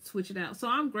had to switch it out. So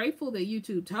I'm grateful that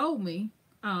YouTube told me.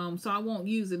 So I won't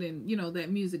use it in, you know,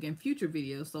 that music in future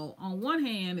videos. So on one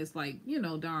hand, it's like, you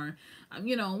know, darn,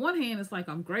 you know, on one hand, it's like,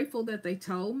 I'm grateful that they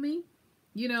told me,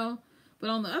 you know,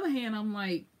 but on the other hand, I'm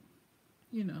like,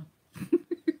 you know,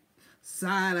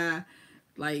 side eye,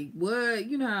 like what,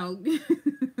 you know,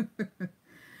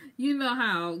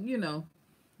 how, you know,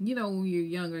 when you're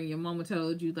younger and your mama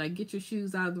told you, like, get your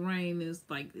shoes out of the rain. It's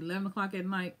like 11 o'clock at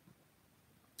night.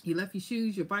 You left your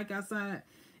shoes, your bike outside,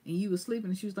 and you was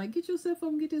sleeping, and she was like, get yourself up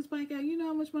and get this bike out. You know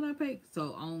how much money I paid?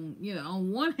 So on, you know,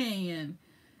 on one hand,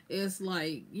 it's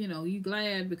like, you know, you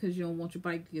glad because you don't want your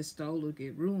bike to get stolen or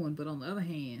get ruined. But on the other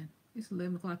hand, it's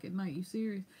 11 o'clock at night. You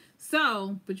serious?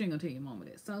 So, but you ain't gonna tell your mama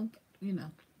that. So, you know,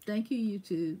 thank you,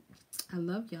 YouTube. I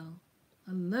love y'all.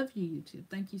 I love you, YouTube.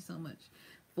 Thank you so much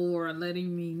for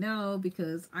letting me know,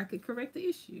 because I could correct the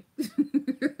issue.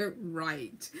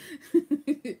 Right.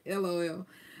 LOL.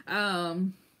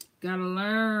 Gotta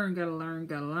learn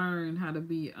how to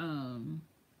be,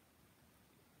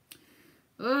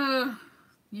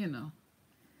 you know,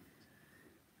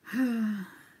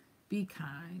 be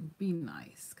kind, be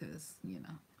nice, because, you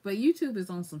know, but YouTube is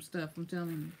on some stuff, I'm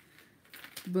telling you.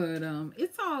 But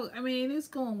it's all, I mean, it's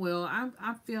going well.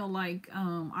 I feel like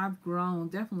I've grown,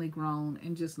 definitely grown,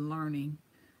 and just learning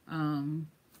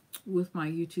with my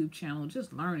YouTube channel,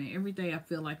 just learning. Every day I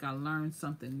feel like I learn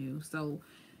something new. So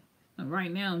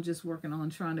right now I'm just working on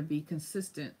trying to be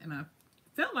consistent, and I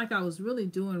felt like I was really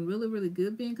doing really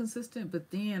good being consistent,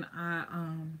 but then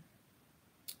I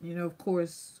you know, of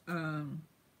course, my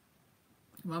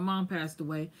mom passed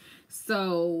away.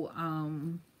 So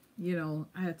you know,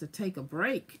 I had to take a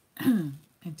break and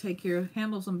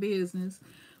handle some business.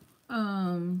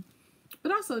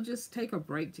 But also just take a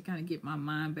break to kind of get my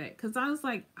mind back. Because I was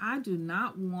like, I do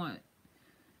not want,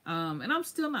 and I'm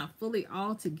still not fully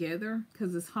all together,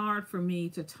 because it's hard for me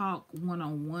to talk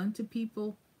one-on-one to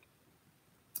people.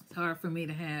 It's hard for me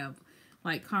to have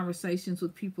like conversations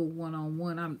with people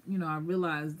one-on-one. You know, I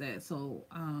realize that. So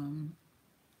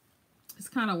it's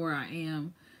kind of where I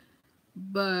am.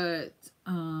 But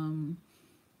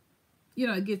you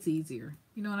know, it gets easier.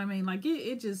 You know what I mean? Like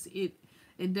it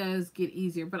does get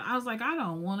easier. But I was like, I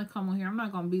don't want to come on here. I'm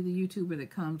not gonna be the YouTuber that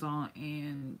comes on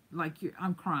and like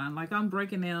I'm crying, like I'm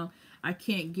breaking down. I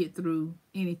can't get through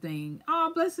anything.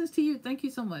 Oh, blessings to you. Thank you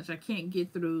so much. I can't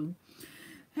get through.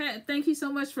 Thank you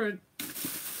so much for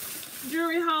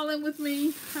jewelry hauling with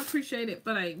me. I appreciate it.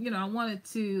 But I wanted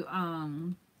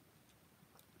to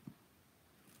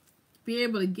be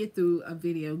able to get through a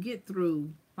video, get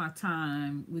through my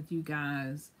time with you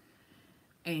guys,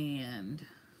 and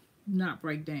not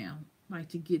break down. Like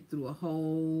to get through a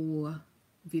whole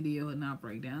video and not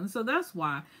break down. So that's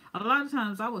why a lot of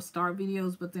times I would start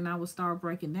videos, but then I would start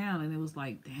breaking down, and it was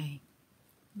like, dang,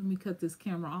 let me cut this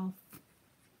camera off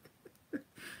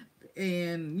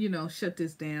and, you know, shut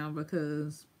this down,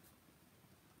 because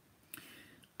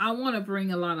I want to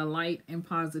bring a lot of light and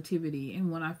positivity.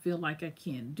 And when I feel like I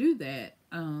can't do that,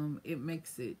 it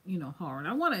makes it, you know, hard.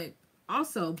 I want to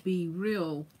also be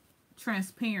real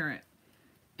transparent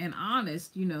and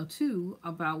honest, you know, too,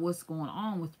 about what's going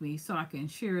on with me, so I can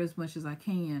share as much as I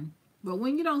can. But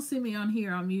when you don't see me on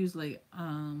here, I'm usually,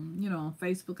 you know, on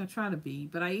Facebook. I try to be,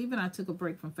 but I took a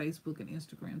break from Facebook and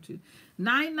Instagram too.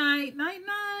 Night.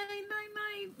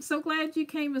 So glad you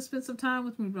came and spent some time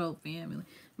with me, bro, family.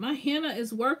 My henna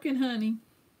is working, honey.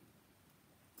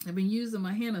 I've been using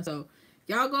my henna. So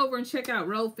y'all go over and check out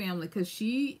Road Family, because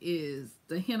she is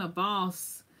the henna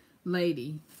boss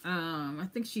lady. I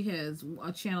think she has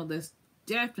a channel that's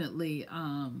definitely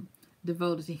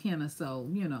devoted to henna. So,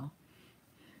 you know,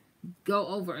 go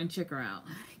over and check her out.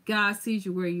 God sees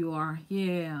you where you are.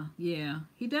 Yeah.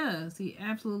 He does. He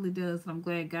absolutely does. I'm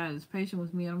glad God is patient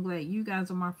with me. I'm glad you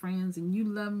guys are my friends and you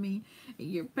love me and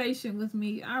you're patient with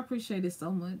me. I appreciate it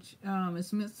so much.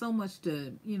 It's meant so much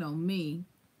to, you know, me.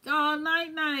 Oh,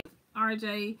 night,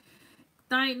 RJ.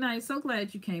 Night night. So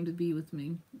glad you came to be with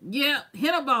me. Yeah,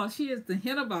 henna boss. She is the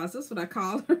henna boss. That's what I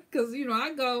call her. Because, you know,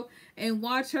 I go and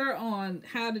watch her on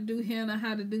how to do henna,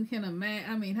 how to do henna mat.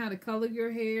 I mean, how to color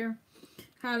your hair,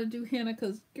 how to do henna.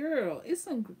 Because, girl, it's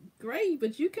some gray,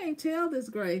 but you can't tell this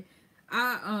gray.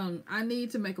 I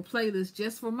need to make a playlist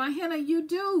just for my henna. You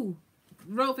do.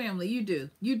 Ro family, you do.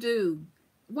 You do.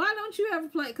 Why don't you have a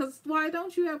play? Because why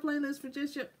don't you have a playlist for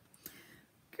just your...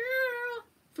 Girl,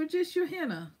 for just your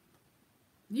henna?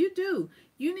 You do.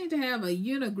 You need to have a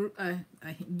you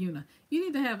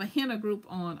need to have a henna group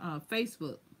on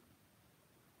Facebook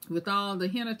with all the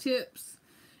henna tips.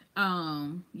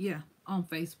 Yeah, on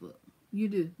Facebook. You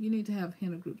do. You need to have a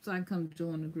henna group so I can come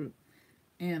join the group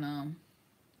and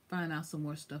find out some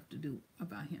more stuff to do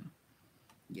about henna.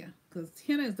 Yeah, because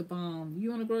henna is the bomb. You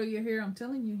want to grow your hair? I'm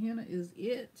telling you, henna is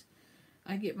it.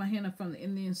 I get my henna from the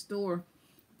Indian store,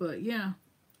 but yeah,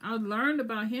 I learned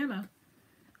about henna.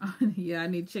 Yeah, I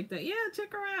need to check that. Yeah,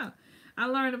 check her out. I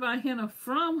learned about henna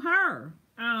from her.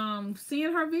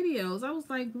 Seeing her videos. I was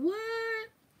like, what?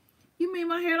 You mean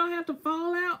my hair don't have to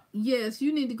fall out? Yes,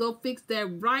 you need to go fix that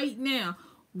right now.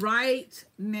 Right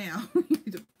now. You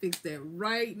need to fix that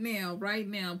right now. Right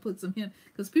now. Put some henna.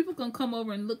 Because people gonna come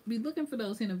over and be looking for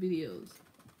those henna videos.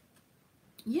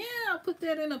 Yeah, I'll put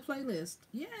that in a playlist.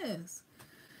 Yes.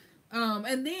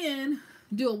 And then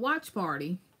do a watch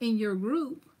party in your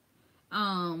group.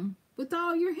 With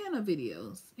all your henna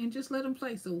videos and just let them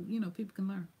play so, you know, people can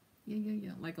learn.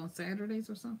 Yeah. Like on Saturdays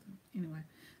or something. Anyway,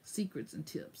 secrets and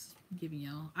tips I'm giving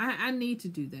y'all. I need to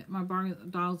do that. My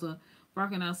dogs are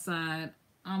barking outside.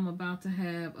 I'm about to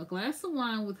have a glass of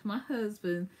wine with my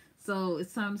husband. So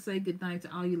it's time to say goodnight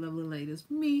to all you lovely ladies.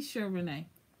 Me, Sure Renee.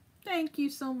 Thank you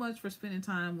so much for spending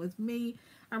time with me.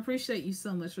 I appreciate you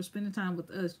so much for spending time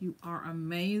with us. You are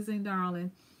amazing,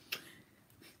 darling.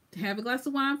 Have a glass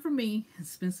of wine for me and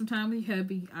spend some time with your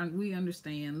hubby. We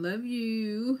understand. Love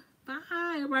you.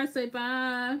 Bye. Everybody say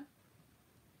bye.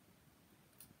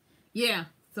 Yeah.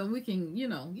 So we can, you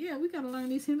know, yeah, we got to learn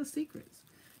these henna secrets.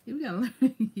 Yeah, we got to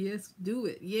learn. Yes, do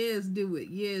it. Yes, do it.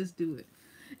 Yes, do it.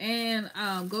 And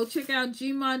go check out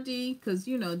Gma D because,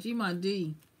 you know, Gma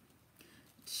D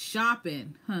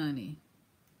shopping, honey.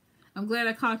 I'm glad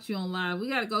I caught you on live. We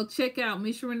got to go check out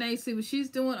Misha Renee, see what she's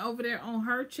doing over there on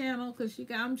her channel. Because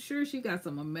I'm sure she got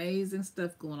some amazing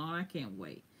stuff going on. I can't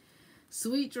wait.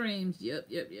 Sweet dreams. Yep.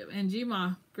 And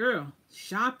Gma, girl,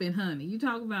 shopping, honey. You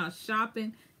talk about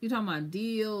shopping. You talking about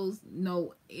deals.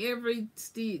 Know every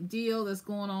deal that's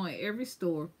going on at every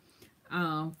store.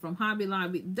 From Hobby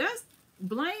Lobby.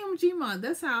 Blame Gma.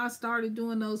 That's how I started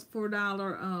doing those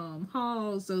 $4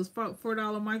 hauls. Those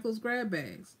 $4 Michael's grab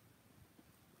bags.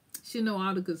 She know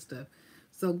all the good stuff.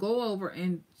 So go over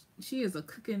and she is a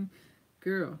cooking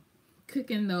girl.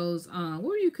 Cooking those, what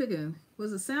were you cooking?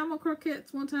 Was it salmon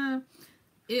croquettes one time?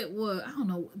 It was, I don't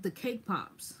know, the cake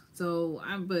pops. So,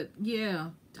 but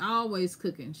yeah, always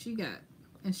cooking. She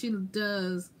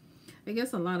does, I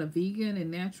guess, a lot of vegan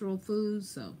and natural foods.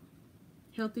 So,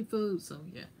 healthy food. So,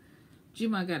 yeah.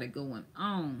 Gma got it going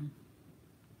on.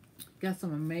 Got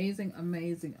some amazing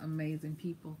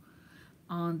people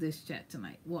on this chat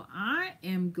tonight. Well, I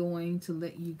am going to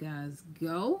let you guys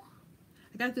go.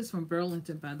 I got this from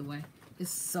Burlington, by the way. It's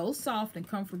so soft and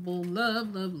comfortable.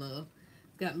 Love.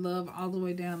 Got love all the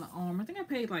way down the arm. I think I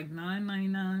paid like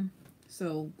 $9.99.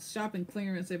 So shopping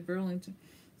clearance at Burlington.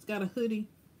 It's got a hoodie.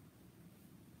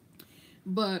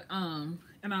 But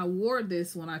and I wore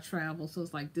this when I travel, so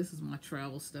it's like this is my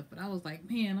travel stuff. But I was like,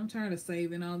 man, I'm tired of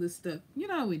saving all this stuff. You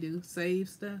know how we do, save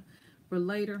stuff for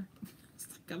later.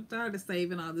 I'm tired of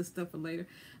saving all this stuff for later.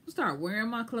 I'll start wearing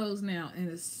my clothes now, and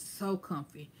it's so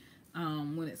comfy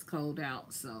when it's cold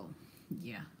out. So,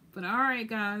 yeah. But all right,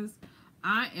 guys.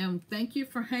 Thank you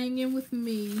for hanging with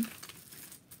me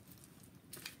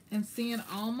and seeing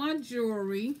all my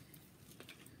jewelry.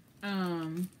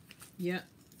 Yep.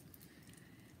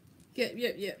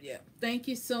 Thank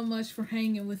you so much for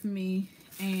hanging with me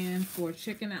and for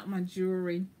checking out my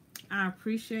jewelry. I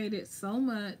appreciate it so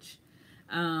much.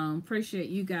 Appreciate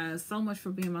you guys so much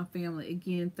for being my family.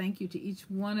 Again, thank you to each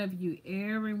one of you,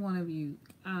 every one of you,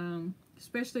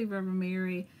 especially Reverend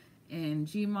Mary and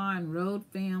Gma and Road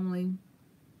family.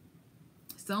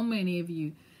 So many of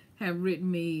you have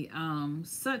written me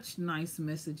such nice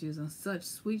messages and such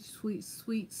sweet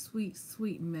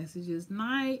messages.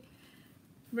 Night,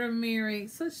 Reverend Mary,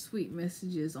 such sweet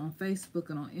messages on Facebook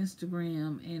and on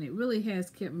Instagram, and it really has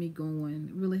kept me going.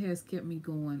 It really has kept me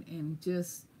going and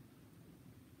just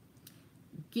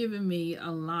given me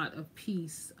a lot of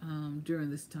peace during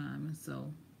this time. And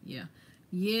so, yeah,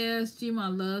 Yes,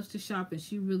 Gma loves to shop and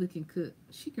she really can cook.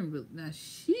 She can really, now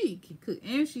she can cook,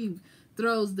 and she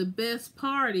throws the best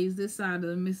parties this side of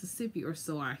the Mississippi, or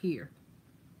so I hear.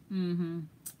 Mm-hmm.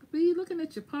 But you looking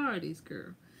at your parties,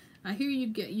 girl. I hear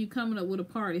you coming up with a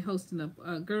party, hosting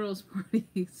a girls' party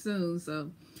soon.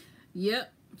 So,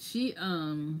 yep, she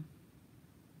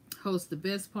hosts the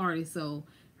best party. So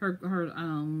her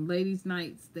ladies'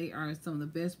 nights, they are some of the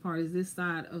best parties this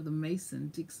side of the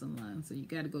Mason-Dixon line. So you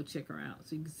got to go check her out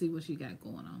so you can see what she got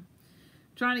going on.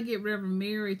 Trying to get Reverend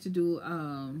Mary to do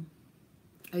a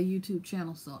YouTube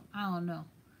channel, so I don't know.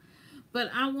 But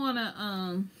I want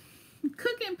to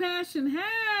Cooking Passion,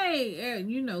 hey,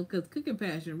 you know, because Cooking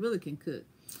Passion really can cook.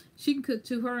 She can cook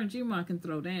too. Her and G-Ma can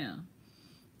throw down.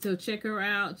 So check her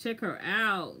out. Check her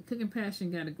out. Cooking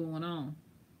Passion got it going on.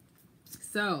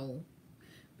 So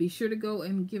be sure to go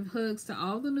and give hugs to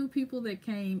all the new people that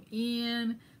came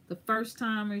in. The first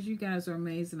timers, you guys are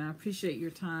amazing. I appreciate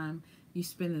your time. You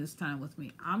spending this time with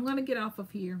me. I'm going to get off of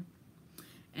here.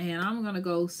 And I'm going to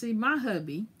go see my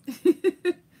hubby.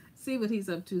 See what he's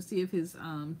up to. See if his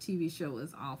TV show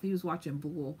is off. He was watching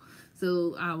Bull.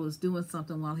 So I was doing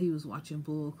something while he was watching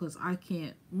Bull. Because I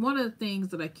can't. One of the things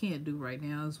that I can't do right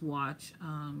now is watch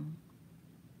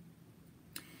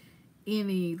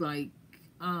any like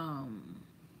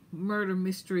murder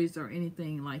mysteries or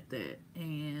anything like that.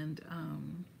 And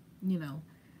you know,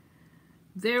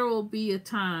 there will be a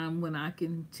time when I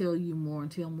can tell you more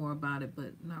and tell more about it.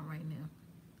 But not right now.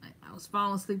 I was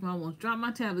falling asleep and I almost dropped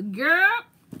my tablet. Girl!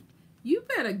 You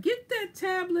better get that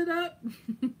tablet up.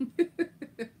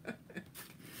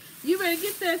 You better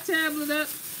get that tablet up.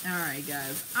 All right,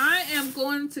 guys. I am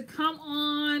going to come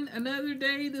on another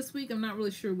day this week. I'm not really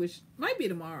sure which. Might be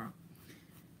tomorrow.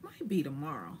 Might be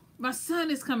tomorrow. My son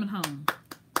is coming home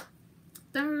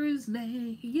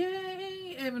Thursday.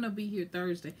 Yay. Evan will be here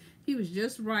Thursday. He was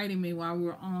just writing me while we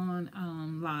were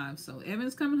on live. So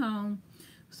Evan's coming home.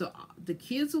 So the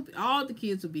kids will be, all the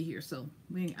kids will be here. So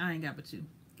I ain't got but two.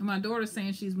 My daughter's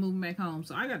saying she's moving back home,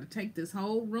 so I got to take this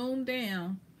whole room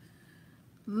down.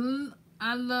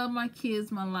 I love my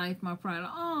kids, my life, my pride.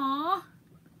 Aww.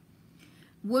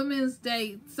 Women's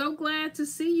Day. So glad to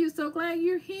see you. So glad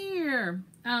you're here.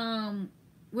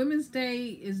 Women's Day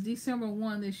is December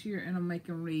 1 this year, and I'm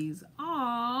making wreaths.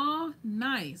 Aww.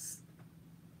 Nice.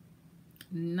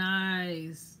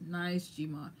 Nice. Nice,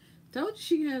 G-Mod. Told you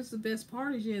she has the best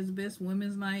parties. She has the best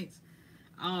women's nights.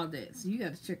 All that. So you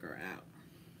got to check her out.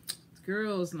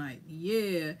 Girls night,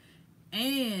 yeah.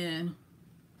 And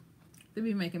they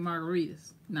be making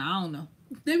margaritas. No, I don't know.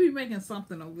 They be making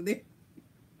something over there.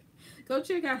 Go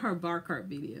check out her bar cart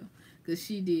video, because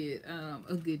she did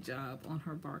a good job on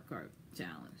her bar cart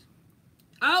challenge.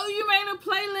 Oh, you made a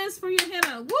playlist for your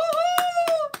henna.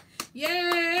 Woohoo!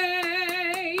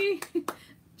 Yay!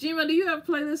 Gima, do you have a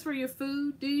playlist for your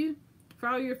food? Do you? For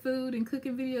all your food and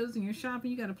cooking videos and your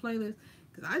shopping, you got a playlist?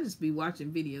 Because I just be watching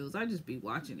videos. I just be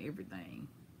watching everything.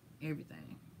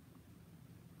 Everything.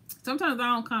 Sometimes I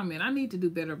don't comment. I need to do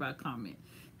better about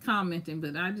commenting,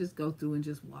 but I just go through and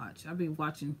just watch. I've been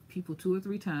watching people 2 or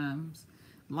 3 times.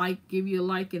 Like, give you a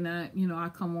like, and I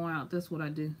come on out. That's what I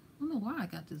do. I don't know why I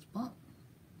got this bump.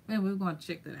 Man, we're going to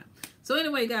check that out. So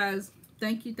anyway, guys,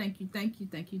 thank you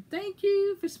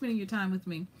for spending your time with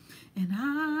me. And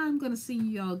I'm going to see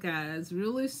y'all guys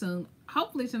really soon.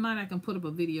 Hopefully tonight I can put up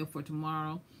a video for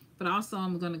tomorrow. But also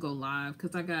I'm going to go live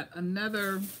because I got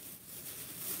another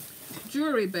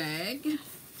jewelry bag.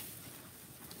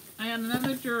 I got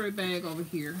another jewelry bag over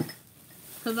here.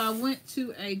 Because I went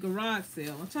to a garage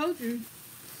sale. I told you.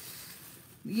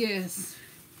 Yes.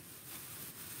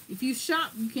 If you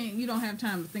shop, you don't have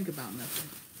time to think about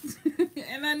nothing.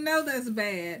 And I know that's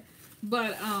bad.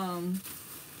 But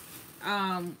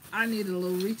I need a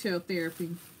little retail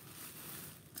therapy.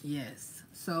 Yes.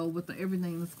 So with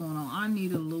everything that's going on, I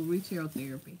need a little retail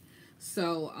therapy.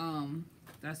 So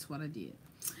that's what I did.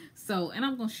 So, and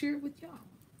I'm going to share it with y'all.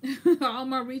 All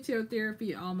my retail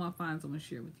therapy, all my finds, I'm going to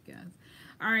share with you guys.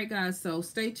 All right, guys. So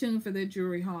stay tuned for that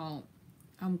jewelry haul.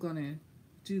 I'm going to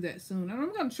do that soon. And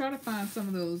I'm going to try to find some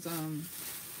of those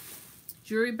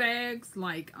jewelry bags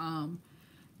like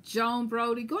Joan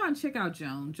Brody. Go out and check out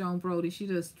Joan Brody. She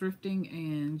does thrifting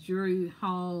and jewelry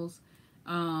hauls.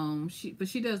 But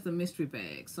she does the mystery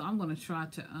bags. So I'm going to try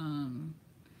to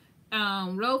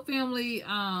Road Family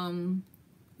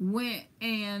went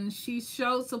and she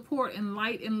showed support and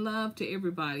light and love to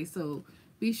everybody. So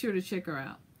be sure to check her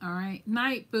out. All right.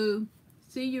 Night, boo.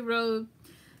 See you, Road.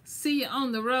 See you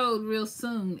on the road real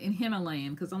soon in Henna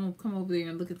Land, because I'm going to come over there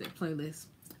and look at that playlist.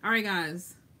 All right,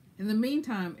 guys. In the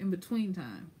meantime, in between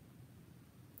time,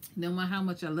 No matter how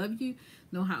much I love you,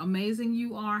 know how amazing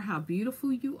you are, how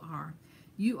beautiful you are.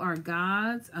 You are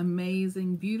God's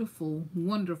amazing, beautiful,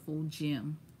 wonderful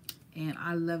gem. And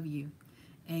I love you.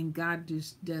 And God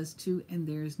just does too. And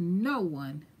there's no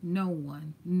one, no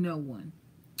one, no one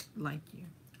like you.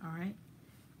 All right.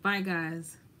 Bye,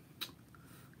 guys.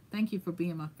 Thank you for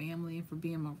being my family and for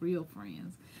being my real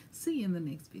friends. See you in the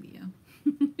next video.